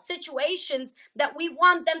situations that we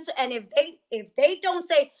want them to. And if they don't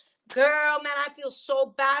say, girl, man, I feel so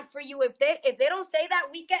bad for you. If they don't say that,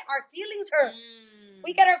 we get our feelings hurt.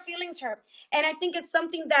 We get our feelings hurt. And I think it's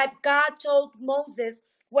something that God told Moses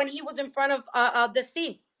when he was in front of the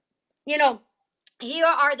sea. You know, here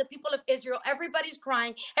are the people of Israel. Everybody's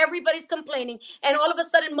crying. Everybody's complaining. And all of a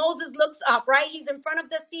sudden, Moses looks up, right? He's in front of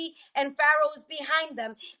the sea and Pharaoh is behind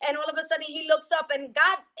them. And all of a sudden, he looks up, and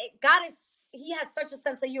he has such a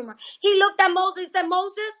sense of humor. He looked at Moses and said,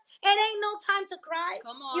 Moses, it ain't no time to cry.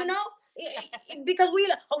 Come on. You know? Because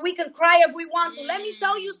we can cry if we want to. Let me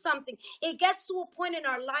tell you something. It gets to a point in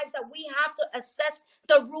our lives that we have to assess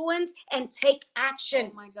the ruins and take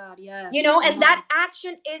action. Oh my God, yes. You know, and that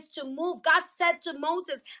action is to move. God said to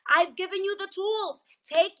Moses, I've given you the tools.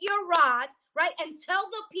 Take your rod, right? And tell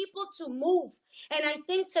the people to move. And I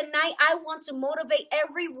think tonight I want to motivate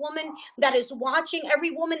every woman that is watching, every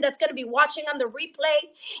woman that's going to be watching on the replay,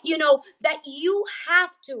 that you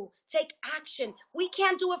have to take action. We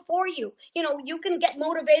can't do it for you. You can get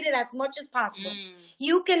motivated as much as possible.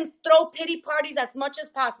 You can throw pity parties as much as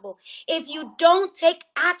possible. If you don't take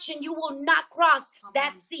action, you will not cross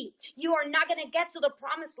that sea. You are not going to get to the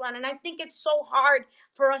promised land. And I think it's so hard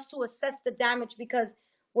for us to assess the damage because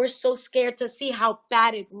we're so scared to see how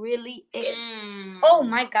bad it really is. Oh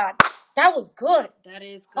my God. That was good. That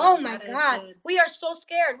is good. Oh my God. We are so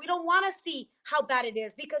scared. We don't want to see how bad it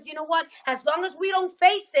is because you know what? As long as we don't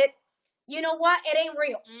face it, you know what? It ain't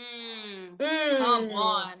real. Come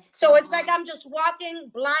on. So it's like I'm just walking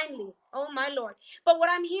blindly. Oh my Lord. But what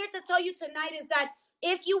I'm here to tell you tonight is that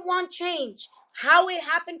if you want change, how it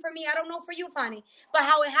happened for me, I don't know for you, Fanny, but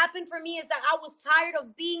how it happened for me is that I was tired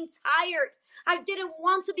of being tired. I didn't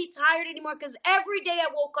want to be tired anymore because every day I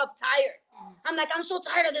woke up tired. I'm like, I'm so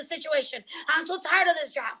tired of this situation. I'm so tired of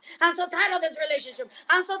this job. I'm so tired of this relationship.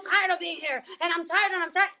 I'm so tired of being here. And I'm tired and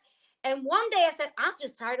I'm tired. And one day I said, I'm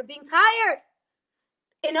just tired of being tired.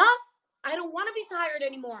 Enough. I don't want to be tired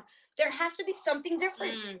anymore. There has to be something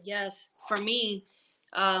different. Yes. For me,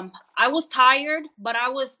 I was tired, but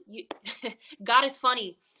God is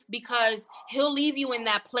funny. Because he'll leave you in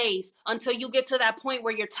that place until you get to that point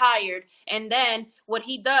where you're tired. And then what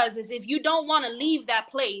he does is if you don't want to leave that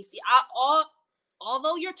place,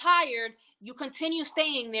 although you're tired, you continue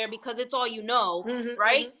staying there because it's all you know,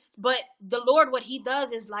 right? Mm-hmm. But the Lord, what he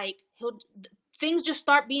does is like, things just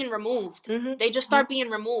start being removed. They just start being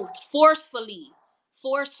removed forcefully.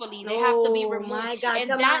 They have to be removed. My God,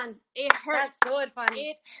 and it hurts. That's good, Fanny.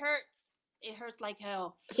 It hurts. It hurts like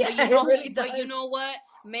hell. Yeah, it really does. But you know what?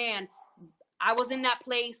 Man, I was in that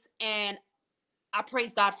place and I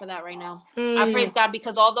praise God for that right now. I praise God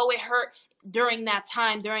because although it hurt during that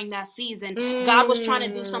time, during that season, God was trying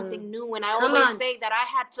to do something new. And I always say that I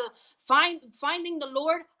had to finding the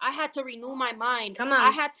Lord, I had to renew my mind.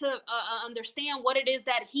 I had to understand what it is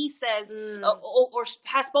that he says or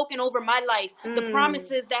has spoken over my life, the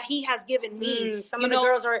promises that he has given me. Some of the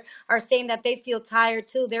girls are saying that they feel tired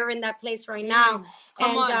too. They're in that place right now.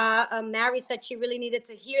 Mary said she really needed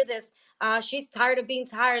to hear this. She's tired of being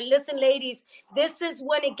tired. Listen, ladies, this is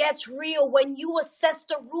when it gets real. When you assess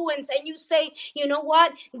the ruins and you say, you know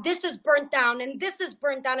what? This is burnt down and this is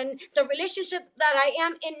burnt down. And the relationship that I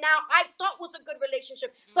am in now, I thought was a good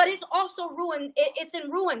relationship, but it's also ruined. It's in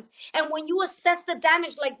ruins. And when you assess the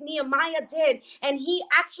damage like Nehemiah did, and he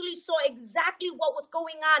actually saw exactly what was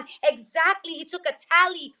going on, he took a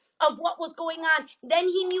tally of what was going on. Then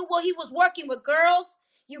he knew what he was working with. Girls,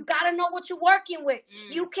 you got to know what you're working with.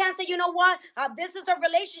 You can't say, you know what, this is a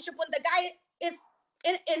relationship when the guy is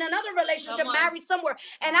in another relationship, married somewhere.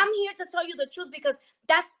 And I'm here to tell you the truth because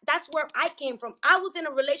that's where I came from. I was in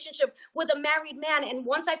a relationship with a married man. And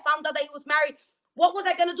once I found out that he was married, what was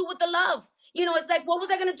I going to do with the love? It's like, what was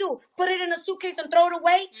I going to do? Put it in a suitcase and throw it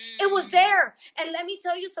away? It was there. And let me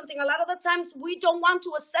tell you something. A lot of the times we don't want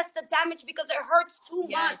to assess the damage because it hurts too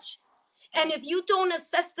much. And if you don't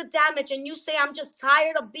assess the damage and you say, I'm just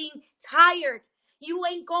tired of being tired, you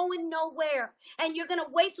ain't going nowhere. And you're going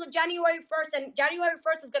to wait till January 1st. And January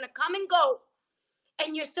 1st is going to come and go.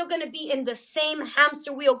 And you're still going to be in the same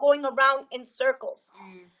hamster wheel going around in circles.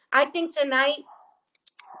 I think tonight,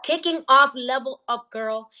 kicking off Level Up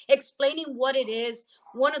Girl, explaining what it is,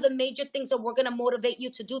 one of the major things that we're going to motivate you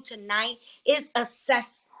to do tonight is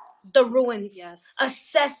assess the ruins,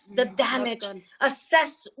 assess the damage,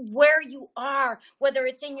 assess where you are, whether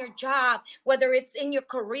it's in your job, whether it's in your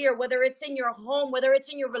career, whether it's in your home, whether it's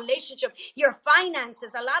in your relationship, your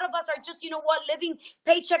finances. A lot of us are just, living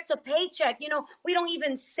paycheck to paycheck. We don't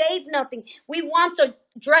even save nothing. We want to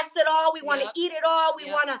dress it all. We want to eat it all.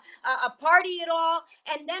 We want to party it all.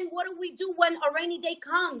 And then what do we do when a rainy day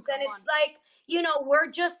comes? And it's like,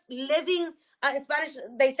 we're just living. In Spanish,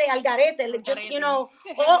 they say al garete, just,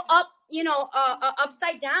 all up,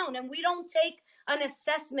 upside down. And we don't take an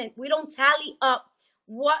assessment. We don't tally up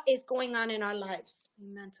what is going on in our lives.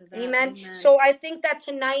 Amen to that. Amen. So I think that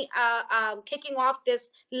tonight, kicking off this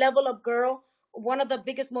Level Up Girl, one of the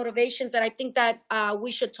biggest motivations that I think that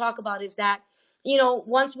we should talk about is that,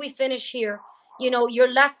 once we finish here,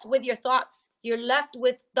 you're left with your thoughts. You're left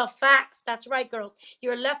with the facts. That's right, girls.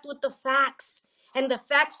 You're left with the facts. And the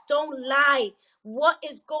facts don't lie. What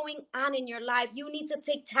is going on in your life? You need to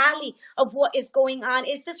take tally of what is going on.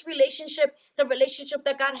 Is this relationship the relationship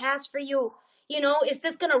that God has for you? Is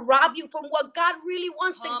this going to rob you from what God really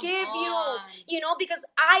wants to give you? Because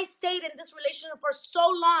I stayed in this relationship for so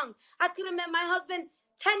long. I could have met my husband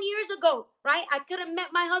 10 years ago, right? I could have met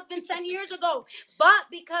my husband 10 years ago. But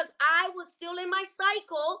because I was still in my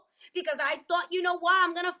cycle, because I thought, you know what,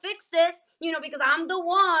 I'm going to fix this, because I'm the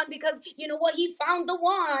one, because you know what, he found the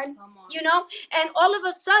one, and all of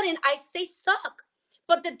a sudden I stay stuck.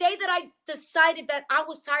 But the day that I decided that I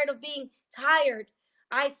was tired of being tired,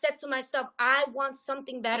 I said to myself, I want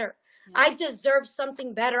something better. Yes. I deserve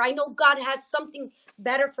something better. I know God has something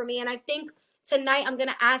better for me. And I think tonight I'm going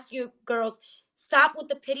to ask you girls, stop with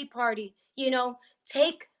the pity party.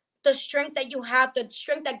 Take the strength that you have, the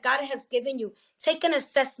strength that God has given you. Take an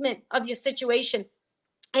assessment of your situation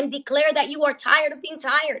and declare that you are tired of being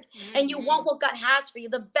tired, and you want what God has for you,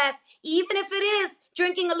 the best, even if it is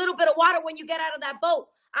drinking a little bit of water when you get out of that boat.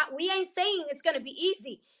 We ain't saying it's going to be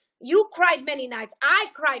easy. You cried many nights. I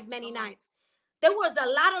cried many nights. There was a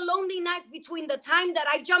lot of lonely nights between the time that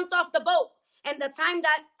I jumped off the boat and the time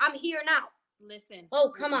that I'm here now. Listen.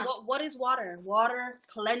 Oh, come on. What is water? Water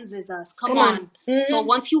cleanses us. Come on. So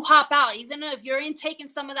once you hop out, even if you're taking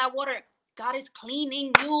some of that water, God is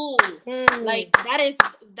cleaning you. Like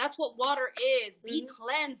that's what water is. Be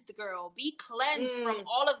cleansed, girl. Be cleansed from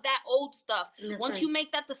all of that old stuff. Once you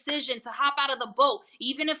make that decision to hop out of the boat,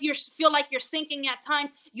 even if you feel like you're sinking at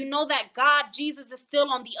times, you know that God, Jesus, is still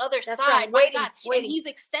on the other side. Right. Waiting. And He's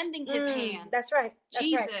extending His hand. That's right.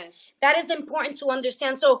 Jesus. Right. That is important to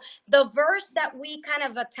understand. So the verse that we kind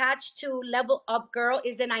of attach to Level Up Girl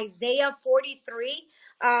is in Isaiah 43.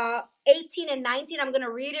 18 and 19. I'm going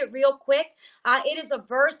to read it real quick. It is a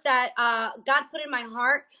verse that God put in my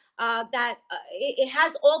heart that it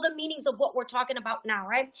has all the meanings of what we're talking about now,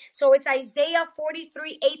 right? So it's Isaiah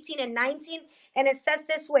 43, 18 and 19. And it says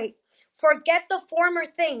this way: forget the former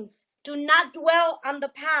things. Do not dwell on the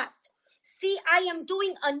past. See, I am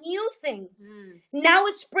doing a new thing. Now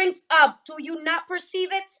it springs up. Do you not perceive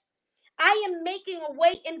it? I am making a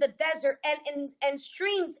way in the desert and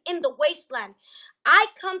streams in the wasteland. I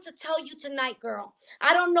come to tell you tonight, girl,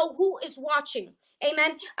 I don't know who is watching.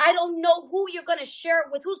 Amen. I don't know who you're going to share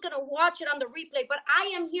it with, who's going to watch it on the replay, but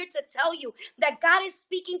I am here to tell you that God is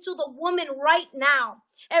speaking to the woman right now.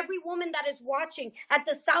 Every woman that is watching at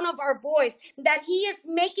the sound of our voice, that He is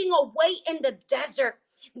making a way in the desert.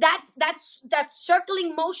 That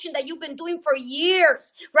circling motion that you've been doing for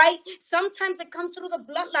years, right? Sometimes it comes through the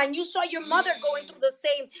bloodline. You saw your mother going through the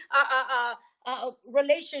same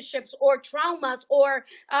relationships or traumas or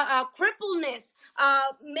crippleness,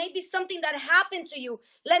 maybe something that happened to you.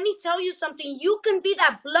 Let me tell you something. You can be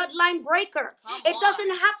that bloodline breaker. It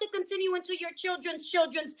doesn't have to continue into your children's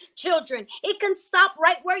children. It can stop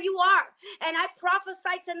right where you are. And I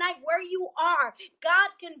prophesy tonight, where you are,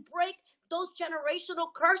 God can break those generational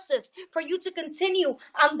curses for you to continue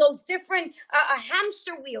on those different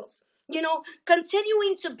hamster wheels.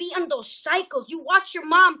 Continuing to be on those cycles. You watch your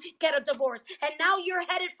mom get a divorce, and now you're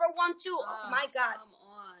headed for one too. Oh my God.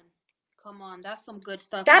 Come on, that's some good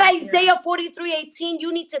stuff. That right Isaiah 43:18,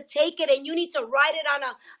 you need to take it and you need to write it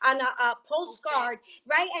on a postcard,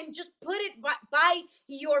 right? And just put it by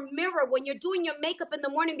your mirror when you're doing your makeup in the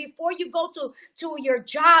morning before you go to your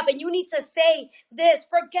job. And you need to say this: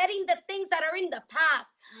 forgetting the things that are in the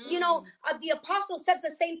past. The apostle said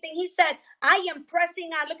the same thing. He said, I am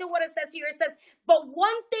pressing on. Look at what it says here. It says, but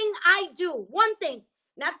one thing I do, one thing,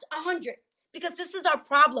 not 100. Because this is our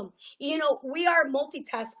problem. We are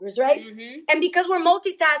multitaskers, right? And because we're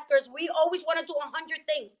multitaskers, we always want to do 100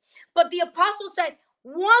 things. But the apostle said,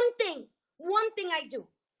 one thing I do.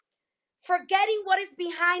 Forgetting what is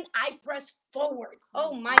behind, I press forward.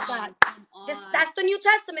 Oh my God. That's the New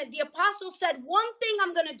Testament. The apostle said, one thing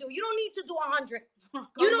I'm going to do. You don't need to do 100.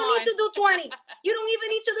 You don't need to do 20. You don't even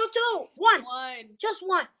need to do 2. One. Just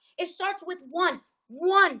one. It starts with one.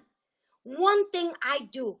 One thing I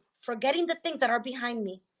do. Forgetting the things that are behind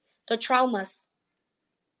me, the traumas.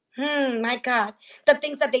 My God, the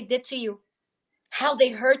things that they did to you, how they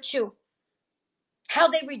hurt you, how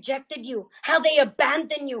they rejected you, how they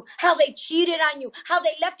abandoned you, how they cheated on you, how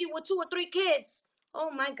they left you with 2 or 3 kids.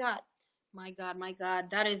 Oh my God. My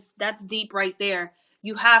God. That's deep right there.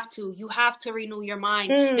 You have to renew your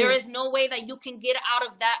mind. There is no way that you can get out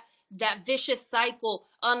of that vicious cycle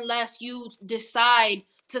unless you decide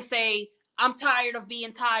to say, I'm tired of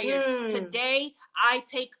being tired. Today,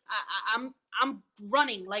 I'm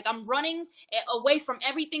running. Like, I'm running away from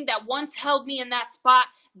everything that once held me in that spot.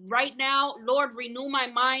 right now, Lord, renew my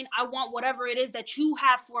mind. I want whatever it is that you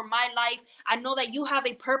have for my life. I know that you have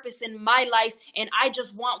a purpose in my life, and I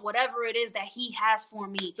just want whatever it is that he has for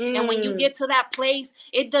me. And when you get to that place,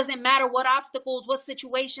 it doesn't matter what obstacles, what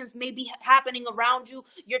situations may be happening around you.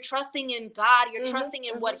 You're trusting in God. You're trusting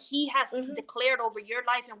in what he has declared over your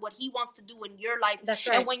life and what he wants to do in your life. That's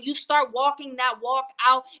right. And when you start walking that walk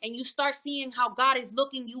out and you start seeing how God is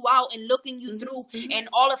looking you out and looking you through, and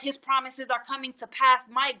all of his promises are coming to pass,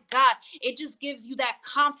 my God, it just gives you that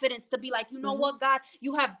confidence to be like, you know what, God,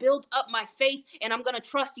 you have built up my faith, and I'm going to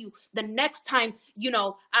trust you. The next time,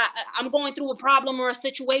 I'm going through a problem or a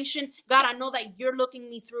situation, God, I know that you're looking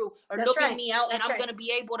me through or looking me out, and I'm going to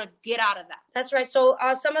be able to get out of that. That's right. So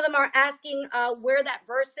some of them are asking where that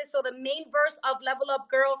verse is. So the main verse of Level Up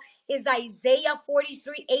Girl is Isaiah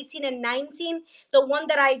 43:18-19. The one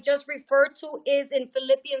that I just referred to is in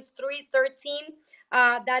Philippians 3:13.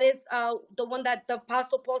 That is the one that the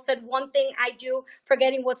Apostle Paul said, one thing I do,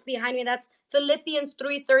 forgetting what's behind me. That's Philippians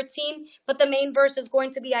 3:13. But the main verse is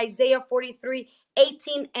going to be Isaiah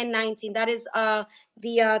 43:18-19. That is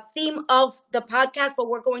the theme of the podcast, but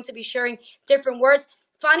we're going to be sharing different words.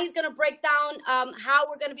 Fanny's going to break down how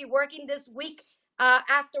we're going to be working this week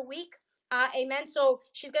after week. Amen. So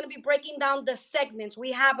she's going to be breaking down the segments.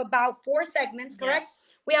 We have about 4 segments, correct? Yes.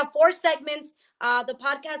 We have 4 segments. The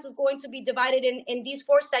podcast is going to be divided in these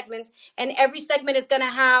 4 segments. And every segment is going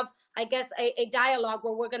to have, I guess, a dialogue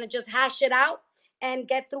where we're going to just hash it out and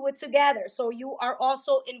get through it together. So you are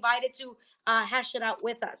also invited to hash it out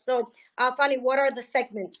with us. So, Fanny, what are the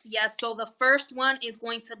segments? Yes, so the first one is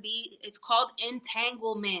going to be, it's called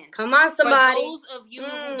entanglements. Come on, somebody. For those of you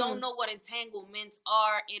who don't know what entanglements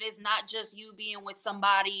are, it is not just you being with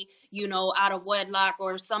somebody, out of wedlock,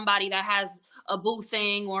 or somebody that has a boo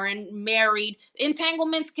thing, or married.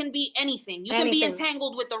 Entanglements can be anything. You can be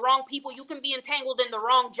entangled with the wrong people. You can be entangled in the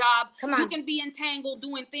wrong job. Come on. You can be entangled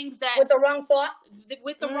doing things that... With the wrong thought?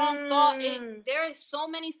 With the wrong thought. There is so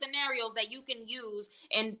many scenarios that you can use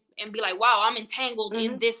and be like, wow, I'm entangled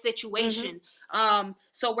in this situation.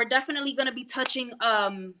 So we're definitely going to be touching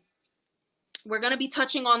on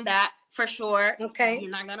that for sure. Okay.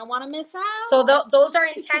 You're not going to want to miss out. So those are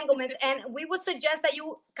entanglements. And we would suggest that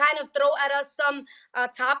you kind of throw at us some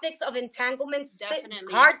topics of entanglements,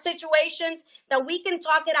 Definitely. Hard situations that we can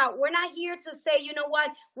talk it out. We're not here to say, you know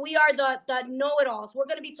what, we are the know-it-alls. We're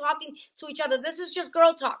going to be talking to each other. This is just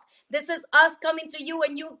girl talk. This is us coming to you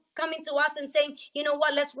and you coming to us and saying, you know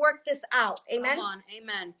what, let's work this out. Amen? Come on,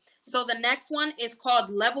 amen. So the next one is called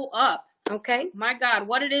Level Up. Okay. My God,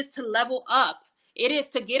 what it is to level up. It is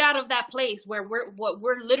to get out of that place where what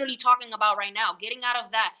we're literally talking about right now, getting out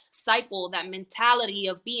of that cycle, that mentality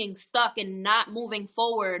of being stuck and not moving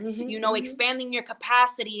forward, expanding your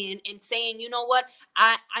capacity and saying, you know what,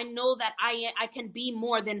 I know that I can be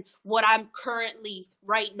more than what I'm currently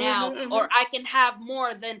right now, or I can have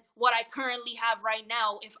more than what I currently have right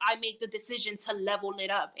now if I make the decision to level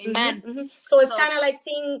it up. Amen. So it's kind of like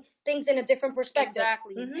seeing things in a different perspective.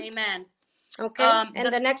 Exactly. Amen. Okay.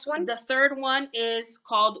 And the next one? The third one is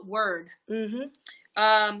called Word.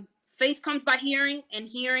 Faith comes by hearing, and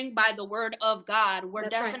hearing by the word of God. We're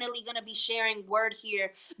definitely going to be sharing word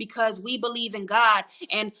here because we believe in God.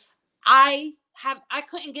 And I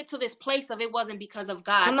couldn't get to this place if it wasn't because of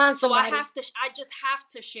God. Come on, so somebody. I just have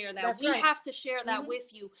to share that. That's we have to share that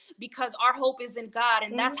with you because our hope is in God,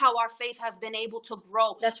 and that's how our faith has been able to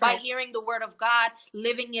grow. That's by right. hearing the word of God,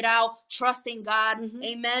 living it out, trusting God.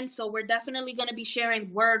 Amen. So we're definitely going to be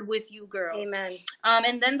sharing word with you, girls. Amen.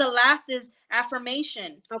 And then the last is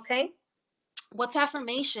affirmation. Okay. What's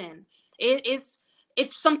affirmation? It's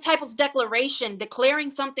some type of declaration, declaring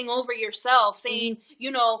something over yourself, saying,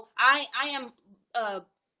 I am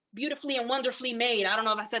beautifully and wonderfully made. I don't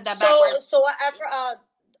know if I said that backwards. So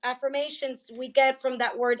affirmations we get from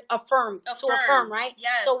that word affirm. To affirm, right?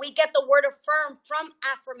 Yes. So we get the word affirm from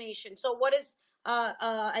affirmation. So what is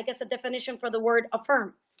I guess a definition for the word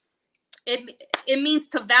affirm? It means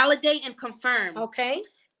to validate and confirm. Okay.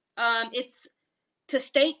 It's to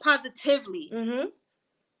state positively.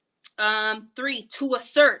 3, to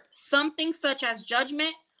assert something such as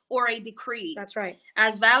judgment or a decree. That's right.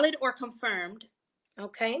 As valid or confirmed.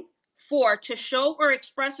 Okay. 4, to show or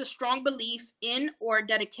express a strong belief in or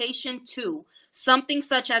dedication to something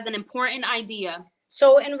such as an important idea.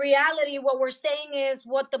 So in reality, what we're saying is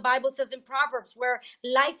what the Bible says in Proverbs, where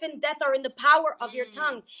life and death are in the power of your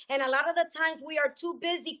tongue. And a lot of the times we are too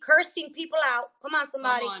busy cursing people out. Come on,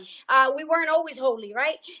 somebody. We weren't always holy,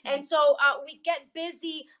 right? And so we get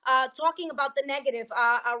busy talking about the negative,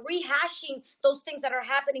 rehashing those things that are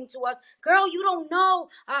happening to us. Girl, you don't know,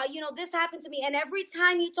 this happened to me. And every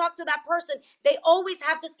time you talk to that person, they always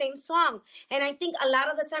have the same song. And I think a lot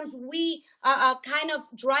of the times we kind of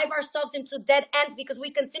drive ourselves into dead ends because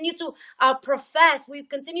we continue to profess, we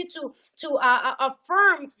continue to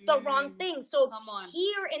affirm the wrong things. So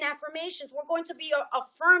here in affirmations, we're going to be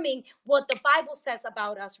affirming what the Bible says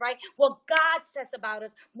about us, right? What God says about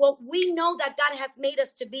us, what we know that God has made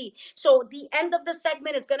us to be. So the end of the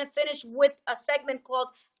segment is going to finish with a segment called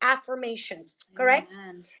affirmations, correct?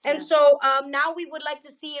 Amen. And Yes. so now we would like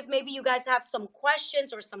to see if maybe you guys have some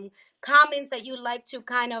questions or some comments that you'd like to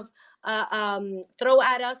kind of throw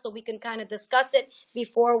at us so we can kind of discuss it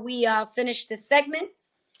before we finish this segment.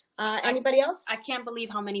 Anybody else? I can't believe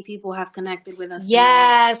how many people have connected with us.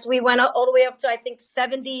 Yes, we went all the way up to, I think,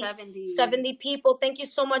 70 people. Thank you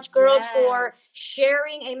so much, girls, for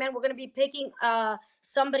sharing. Amen. We're going to be picking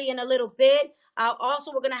somebody in a little bit.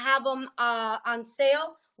 Also, we're going to have them on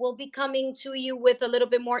sale. We'll be coming to you with a little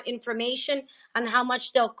bit more information on how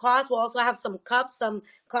much they'll cost. We'll also have some cups, some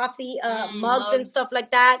coffee mugs and stuff like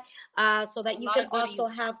that, so that you can also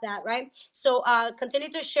have that, right? So continue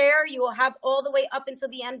to share. You will have all the way up until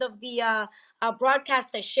the end of the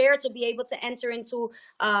broadcast to share to be able to enter into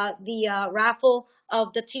the raffle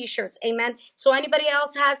of the t-shirts. Amen. So anybody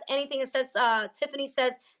else has anything? It says, Tiffany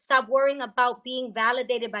says, stop worrying about being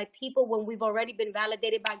validated by people when we've already been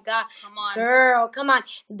validated by God. Come on. Girl, come on.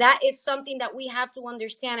 That is something that we have to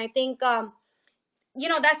understand. I think,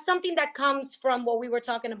 that's something that comes from what we were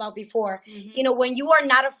talking about before. When you are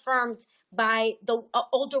not affirmed by the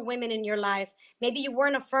older women in your life, maybe you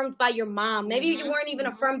weren't affirmed by your mom, maybe you weren't even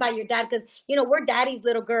affirmed by your dad, because we're daddy's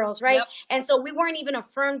little girls, right? And so we weren't even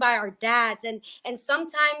affirmed by our dads, and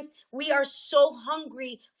sometimes we are so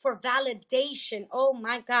hungry for validation. Oh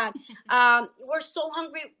my God. We're so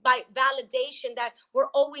hungry by validation that we're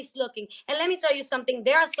always looking. And let me tell you something,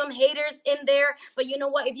 there are some haters in there, but you know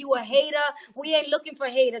what? If you a hater, we ain't looking for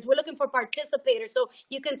haters. We're looking for participators, so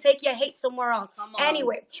you can take your hate somewhere else.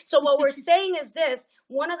 Anyway, so what we're saying is this: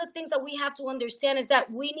 one of the things that we have to understand is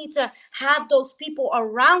that we need to have those people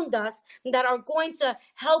around us that are going to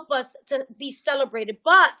help us to be celebrated.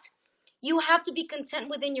 But you have to be content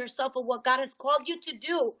within yourself of what God has called you to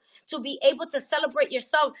do, to be able to celebrate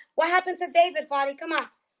yourself. What happened to David, Fadi? Come on.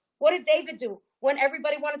 What did David do when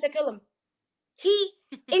everybody wanted to kill him? He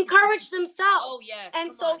encouraged himself. Oh, yes.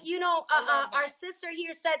 And so, our sister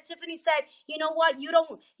here said, Tiffany said, you know what? You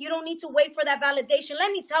don't need to wait for that validation.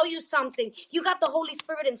 Let me tell you something. You got the Holy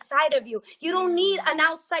Spirit inside of you. You don't need an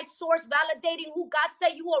outside source validating who God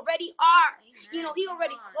said you already are. Amen. He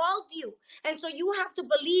already called you. And so you have to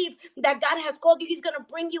believe that God has called you. He's going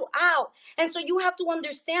to bring you out. And so you have to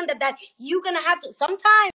understand that you're going to have to,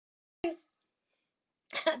 sometimes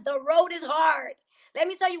the road is hard. Let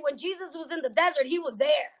me tell you, when Jesus was in the desert, he was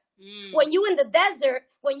there. When you in the desert,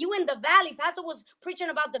 when you in the valley, Pastor was preaching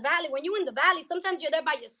about the valley. When you in the valley, sometimes you're there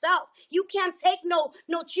by yourself. You can't take no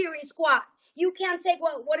cheering squad. You can't take,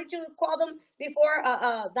 what did you call them before?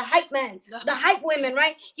 The hype men, the hype women,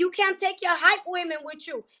 right? You can't take your hype women with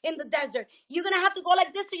you in the desert. You're going to have to go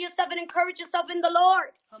like this to yourself and encourage yourself in the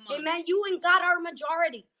Lord. Amen. You and God are a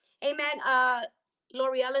majority. Amen.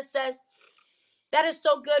 L'Oreal says, that is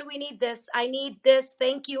so good. We need this. I need this.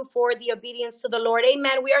 Thank you for the obedience to the Lord.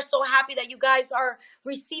 Amen. We are so happy that you guys are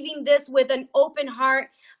receiving this with an open heart.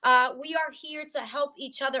 We are here to help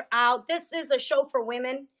each other out. This is a show for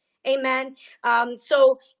women. Amen.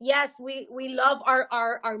 So yes, we love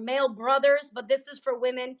our male brothers, but this is for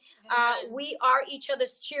women. We are each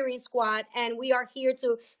other's cheering squad, and we are here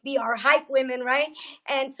to be our hype women, right?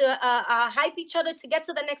 And to hype each other to get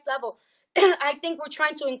to the next level. I think we're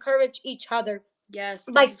trying to encourage each other. Yes.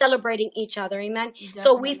 By celebrating each other. Amen. Definitely.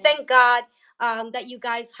 So we thank God that you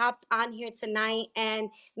guys hopped on here tonight and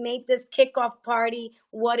made this kickoff party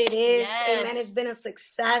what it is. Yes. Amen. It's been a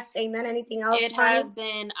success. Amen. Anything else? It has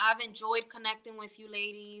been. I've enjoyed connecting with you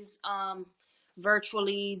ladies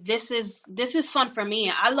virtually. This is fun for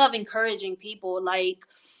me. I love encouraging people. Like,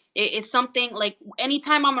 it's something, like,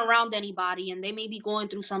 anytime I'm around anybody and they may be going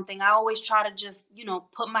through something, I always try to just,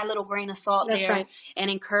 put my little grain of salt there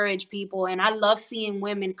and encourage people. And I love seeing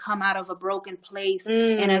women come out of a broken place.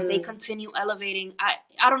 And as they continue elevating,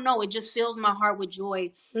 I don't know, it just fills my heart with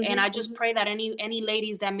joy. And I just pray that any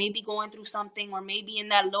ladies that may be going through something or maybe in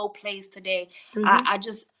that low place today, I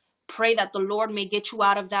just pray that the Lord may get you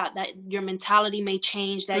out of that your mentality may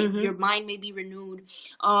change, that your mind may be renewed.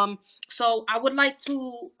 So I would like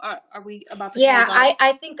to, are we about to close out?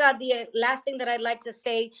 I think the last thing that I'd like to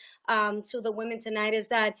say to the women tonight is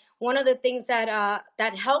that one of the things that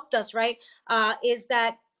that helped us, right, is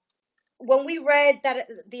that when we read that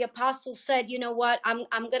the apostle said, you know what,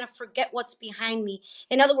 I'm gonna forget what's behind me.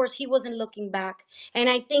 In other words, he wasn't looking back. And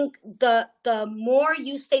I think the more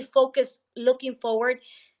you stay focused looking forward,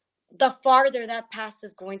 the farther that past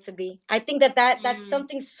is going to be. I think that's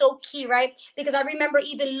something so key, right? Because I remember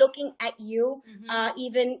even looking at you,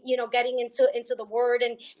 even, you know, getting into the word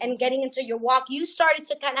and getting into your walk, you started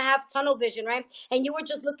to kind of have tunnel vision, right? And you were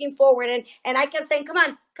just looking forward, and I kept saying, come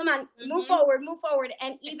on, move forward.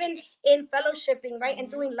 And even in fellowshipping, right, and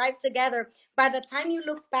doing life together, by the time you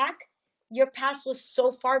look back, your past was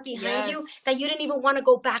so far behind you that you didn't even want to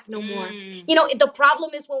go back no more. You know, the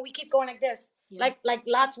problem is when we keep going like this, like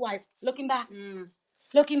Lot's wife, looking back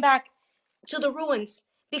to the ruins,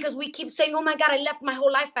 because we keep saying, oh my God, I left my whole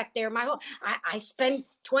life back there. I spent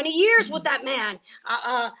 20 years with that man.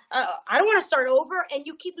 I don't want to start over. And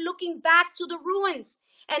you keep looking back to the ruins.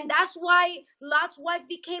 And that's why Lot's wife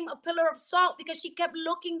became a pillar of salt, because she kept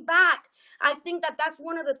looking back. I think that that's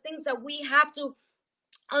one of the things that we have to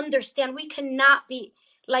understand. We cannot be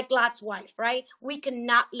like Lot's wife, right? We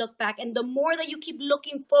cannot look back. And the more that you keep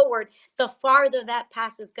looking forward, the farther that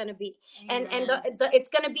past is going to be. Amen. And it's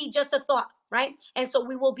going to be just a thought, right? And so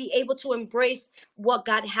we will be able to embrace what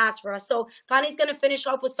God has for us. So Fanny's going to finish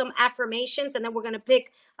off with some affirmations, and then we're going to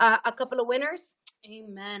pick a couple of winners.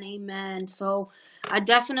 Amen. So I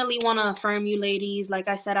definitely want to affirm you ladies. Like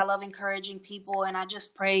I said, I love encouraging people, and I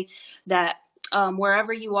just pray that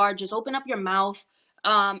wherever you are, just open up your mouth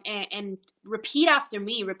and repeat after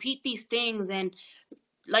me. Repeat these things and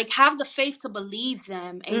like have the faith to believe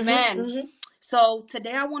them. Amen. So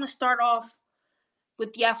today I want to start off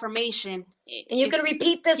with the affirmation. And you can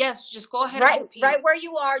repeat this. Yes, just go ahead. Right, and repeat right where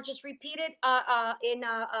you are. Just repeat it in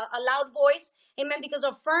a loud voice. Amen. Because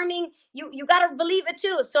affirming, you got to believe it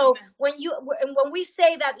too. So when we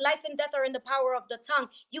say that life and death are in the power of the tongue,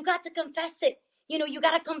 you got to confess it. You know, you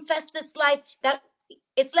got to confess this life, that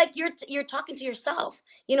it's like you're talking to yourself.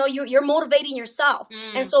 You know, you're motivating yourself.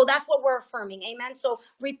 And so that's what we're affirming. Amen. So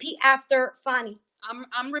repeat after Fanny.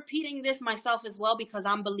 I'm repeating this myself as well, because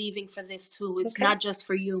I'm believing for this too. It's not just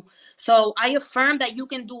for you. So I affirm that you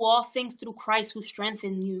can do all things through Christ who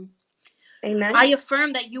strengthens you. Amen. I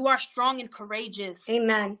affirm that you are strong and courageous.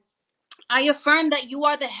 Amen. I affirm that you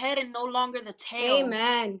are the head and no longer the tail.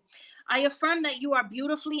 Amen. I affirm that you are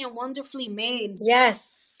beautifully and wonderfully made.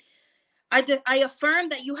 Yes. I affirm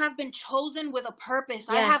that you have been chosen with a purpose. Yes.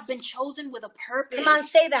 I have been chosen with a purpose. Come on,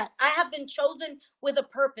 say that. I have been chosen with a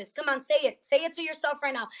purpose. Come on, say it. Say it to yourself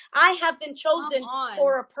right now. I have been chosen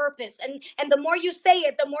for a purpose. And the more you say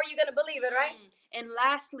it, the more you're going to believe it, right? And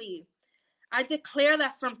lastly, I declare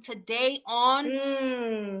that from today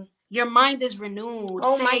on, your mind is renewed.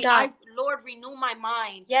 Oh, my God. Lord, renew my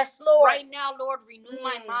mind. Yes, Lord. Right now, Lord, renew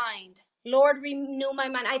my mind. Lord, renew my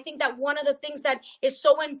mind. I think that one of the things that is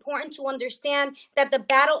so important to understand, that the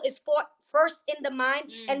battle is fought first in the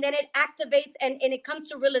mind, and then it activates and it comes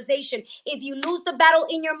to realization. If you lose the battle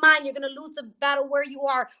in your mind, you're going to lose the battle where you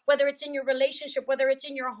are, whether it's in your relationship, whether it's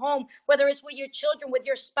in your home, whether it's with your children, with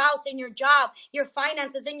your spouse, in your job, your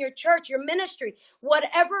finances, in your church, your ministry,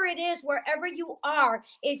 whatever it is, wherever you are.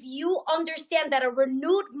 If you understand that a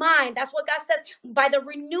renewed mind, that's what God says, by the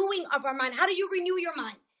renewing of our mind. How do you renew your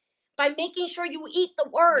mind? By making sure you eat the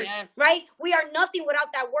word, right? We are nothing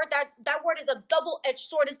without that word. That word is a double-edged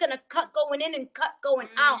sword. It's going to cut going in and cut going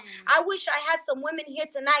out. I wish I had some women here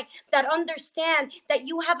tonight that understand that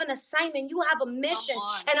you have an assignment, you have a mission.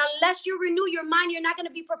 And unless you renew your mind, you're not going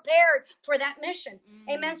to be prepared for that mission.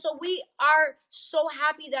 Amen. So we are so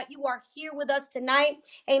happy that you are here with us tonight.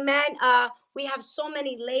 Amen. We have so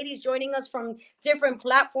many ladies joining us from different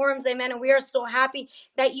platforms. Amen. And we are so happy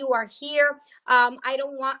that you are here. I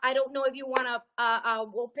don't know if you want to,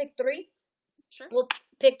 we'll pick three. Sure. We'll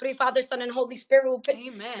pick three, Father, Son, and Holy Spirit. We'll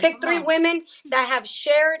pick three women that have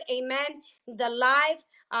shared, amen, the live,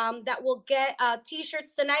 that will get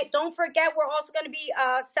t-shirts tonight. Don't forget, we're also going to be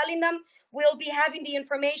selling them. We'll be having the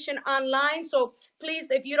information online. So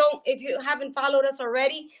please, if you haven't followed us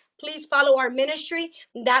already, please follow our ministry.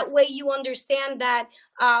 That way you understand that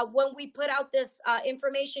when we put out this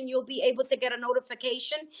information, you'll be able to get a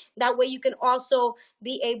notification. That way you can also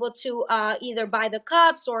be able to either buy the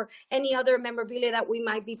cups or any other memorabilia that we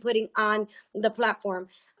might be putting on the platform.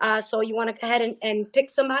 So you want to go ahead and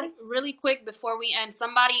pick somebody? Really quick before we end,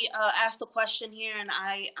 somebody asked a question here, and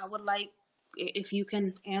I would like if you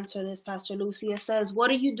can answer this, Pastor Lucy. It says, what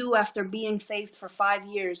do you do after being saved for 5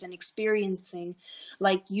 years and experiencing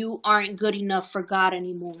like you aren't good enough for God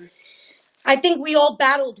anymore? I think we all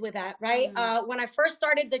battled with that, right? When I first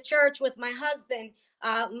started the church with my husband,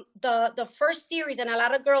 the first series, and a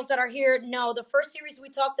lot of girls that are here know, the first series we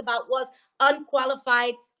talked about was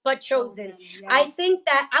unqualified but chosen. Yes. I think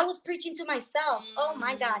that I was preaching to myself. Oh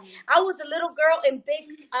my God, I was a little girl in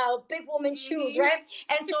big woman shoes, right?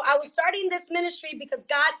 And so I was starting this ministry because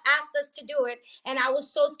God asked us to do it, and I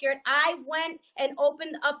was so scared. I went and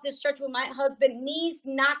opened up this church with my husband, knees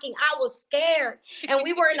knocking. I was scared, and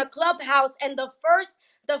we were in a clubhouse, and the first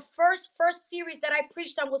series that I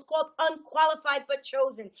preached on was called Unqualified but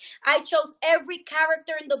Chosen. I chose every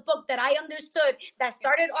character in the book that I understood that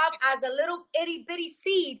started off as a little itty bitty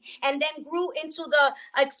seed and then grew into the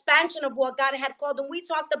expansion of what God had called them. We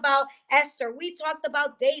talked about Esther. We talked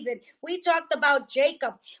about David. We talked about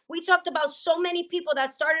Jacob. We talked about so many people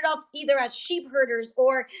that started off either as sheep herders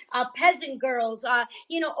or peasant girls.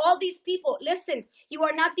 All these people. Listen, you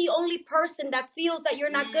are not the only person that feels that you're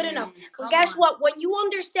not good enough. Guess what? When you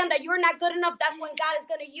understand that you're not good enough, that's when God is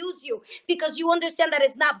going to use you, because you understand that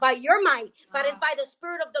it's not by your might, but it's by the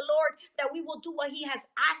Spirit of the Lord that we will do what He has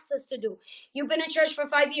asked us to do. You've been in church for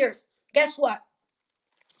 5 years. Guess what?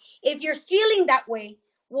 If you're feeling that way,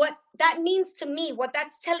 what that means to me, what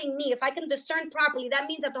that's telling me, if I can discern properly, that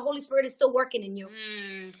means that the Holy Spirit is still working in you.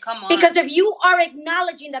 Come on. Because if you are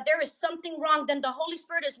acknowledging that there is something wrong, then the Holy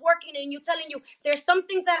Spirit is working in you, telling you there's some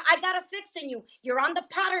things that I gotta fix in you. You're on the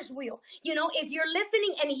potter's wheel. If you're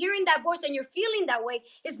listening and hearing that voice and you're feeling that way,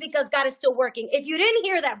 it's because God is still working. If you didn't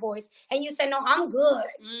hear that voice and you say, no, I'm good,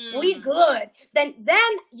 we good, then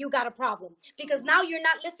you got a problem, because now you're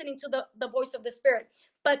not listening to the voice of the Spirit.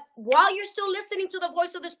 But while you're still listening to the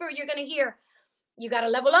voice of the Spirit, you're going to hear, you got to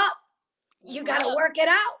level up. You got to work it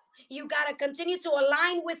out. You got to continue to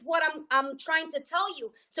align with what I'm trying to tell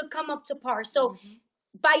you to come up to par. So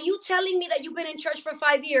by you telling me that you've been in church for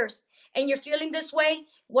 5 years and you're feeling this way,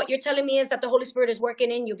 what you're telling me is that the Holy Spirit is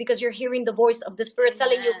working in you, because you're hearing the voice of the Spirit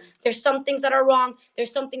telling you there's some things that are wrong.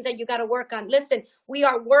 There's some things that you got to work on. Listen, we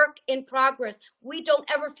are work in progress. We don't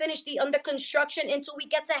ever finish the under construction until we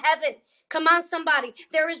get to heaven. Come on, somebody.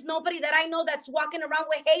 There is nobody that I know that's walking around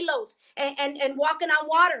with halos and walking on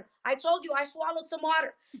water. I told you I swallowed some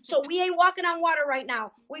water. So we ain't walking on water right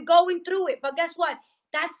now. We're going through it. But guess what?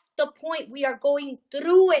 That's the point. We are going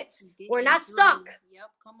through it. We're not stuck.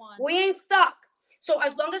 Yep, come on. We ain't stuck. So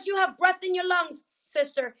as long as you have breath in your lungs,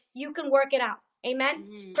 sister, you can work it out.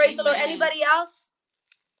 Amen. Praise the Lord. Anybody else?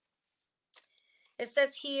 It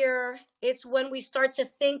says here, it's when we start to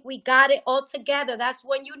think we got it all together. That's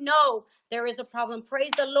when you know there is a problem.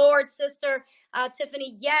 Praise the Lord, Sister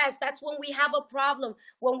Tiffany. Yes, that's when we have a problem,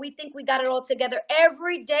 when we think we got it all together.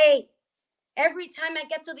 Every day, every time I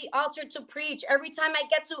get to the altar to preach, every time I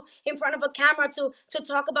get to in front of a camera to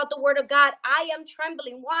talk about the word of God, I am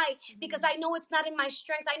trembling. Why? Because I know it's not in my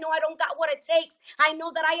strength. I know I don't got what it takes. I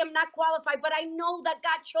know that I am not qualified, but I know that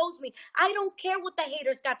God chose me. I don't care what the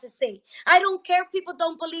haters got to say. I don't care if people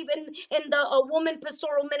don't believe in the woman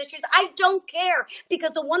pastoral ministries. I don't care,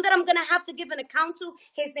 because the one that I'm going to have to give an account to,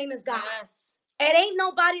 his name is God. Yes. It ain't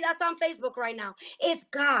nobody that's on Facebook right now. It's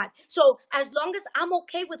God. So as long as I'm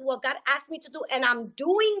okay with what God asked me to do and I'm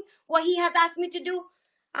doing what He has asked me to do,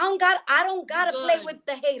 I don't gotta play with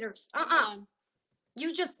the haters.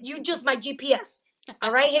 You just my GPS.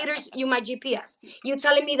 All right, haters, you my GPS. You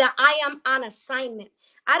telling me that I am on assignment.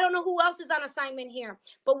 I don't know who else is on assignment here,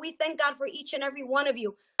 but we thank God for each and every one of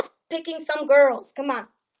you. Picking some girls. Come on.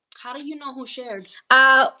 How do you know who shared?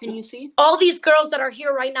 Can you see? All these girls that are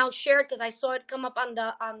here right now shared, because I saw it come up on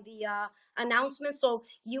the announcement. So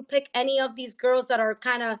you pick any of these girls that are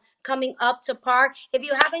kind of coming up to par. If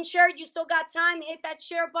you haven't shared, you still got time. Hit that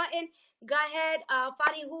share button. Go ahead.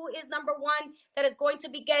 Fadi, who is number one that is going to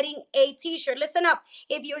be getting a t-shirt? Listen up.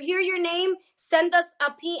 If you hear your name, send us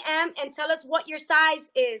a PM and tell us what your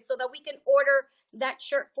size is so that we can order that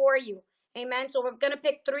shirt for you. Amen. So we're going to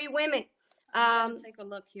pick 3 women. Take a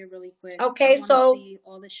look here really quick. Okay, so see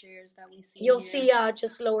all the shares that we see. You'll here. see.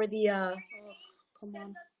 Just lower the. Come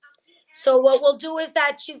on. So what we'll do is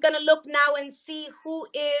that she's gonna look now and see who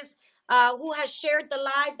has shared the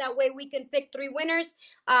live. That way we can pick 3 winners.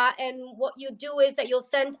 And what you do is that you'll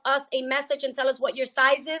send us a message and tell us what your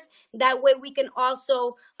size is. That way we can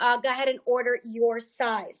also go ahead and order your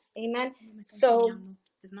size. Amen. So.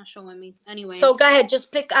 It's not showing me. Anyway. So go ahead,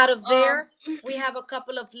 just pick out of there. We have a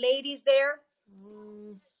couple of ladies there.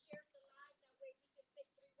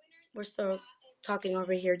 We're still talking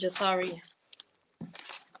over here. Just sorry.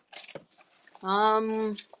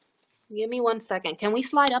 Give me 1 second. Can we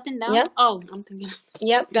slide up and down? Yep. Oh, I'm thinking.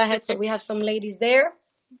 Yep, go ahead. So we have some ladies there.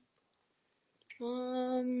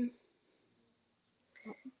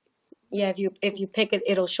 Yeah, if you pick it,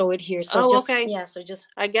 it'll show it here. So okay. Yeah, so just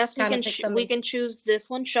I guess we kinda can pick we can choose this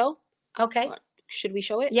one. Show. okay. Or should we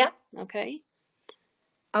show it? Yeah. Okay.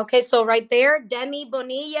 Okay, so right there, Demi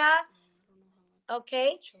Bonilla.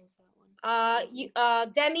 Okay.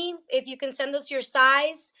 Demi, if you can send us your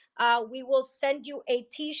size, we will send you a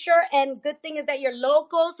t-shirt. And good thing is that you're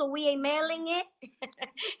local, so we ain't mailing it.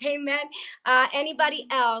 Amen. Anybody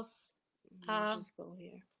else? Just go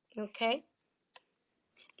here. Okay.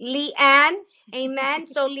 Leanne, amen.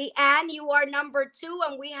 So Leanne, you are number 2,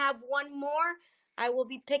 and we have one more. I will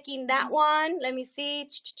be picking that one. Let me see.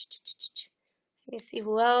 Let me see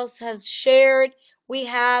who else has shared. We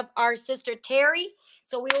have our sister Terry.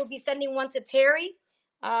 So we will be sending one to Terry.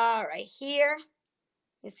 Right here.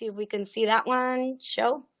 Let's see if we can see that one.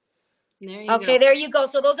 Show. There you go. Okay, there you go.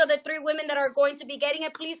 So those are the 3 women that are going to be getting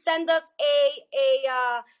it. Please send us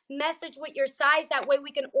a message with your size. That way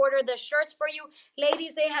we can order the shirts for you.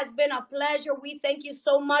 Ladies, it has been a pleasure. We thank you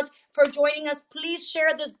so much for joining us. Please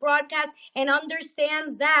share this broadcast and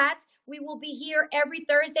understand that we will be here every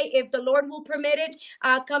Thursday, if the Lord will permit it,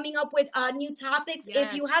 coming up with new topics. Yes.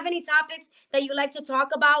 If you have any topics that you like to talk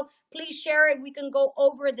about, please share it. We can go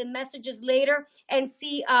over the messages later and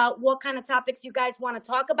see what kind of topics you guys want to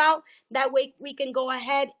talk about. That way we can go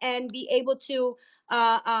ahead and be able to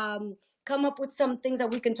come up with some things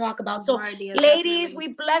that we can talk about. So, ideas, ladies, definitely.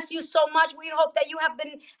 we bless you so much. We hope that you have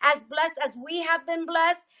been as blessed as we have been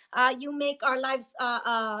blessed. You make our lives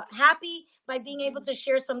happy by being able to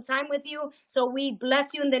share some time with you. So we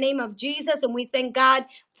bless you in the name of Jesus, and we thank God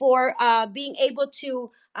for being able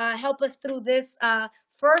to help us through this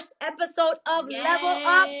first episode of Level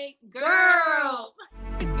Up Girl.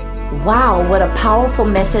 Wow, what a powerful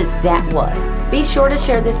message that was. Be sure to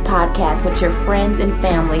share this podcast with your friends and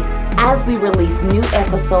family as we release new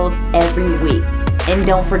episodes every week. And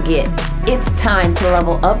don't forget, it's time to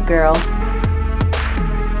level up, girl.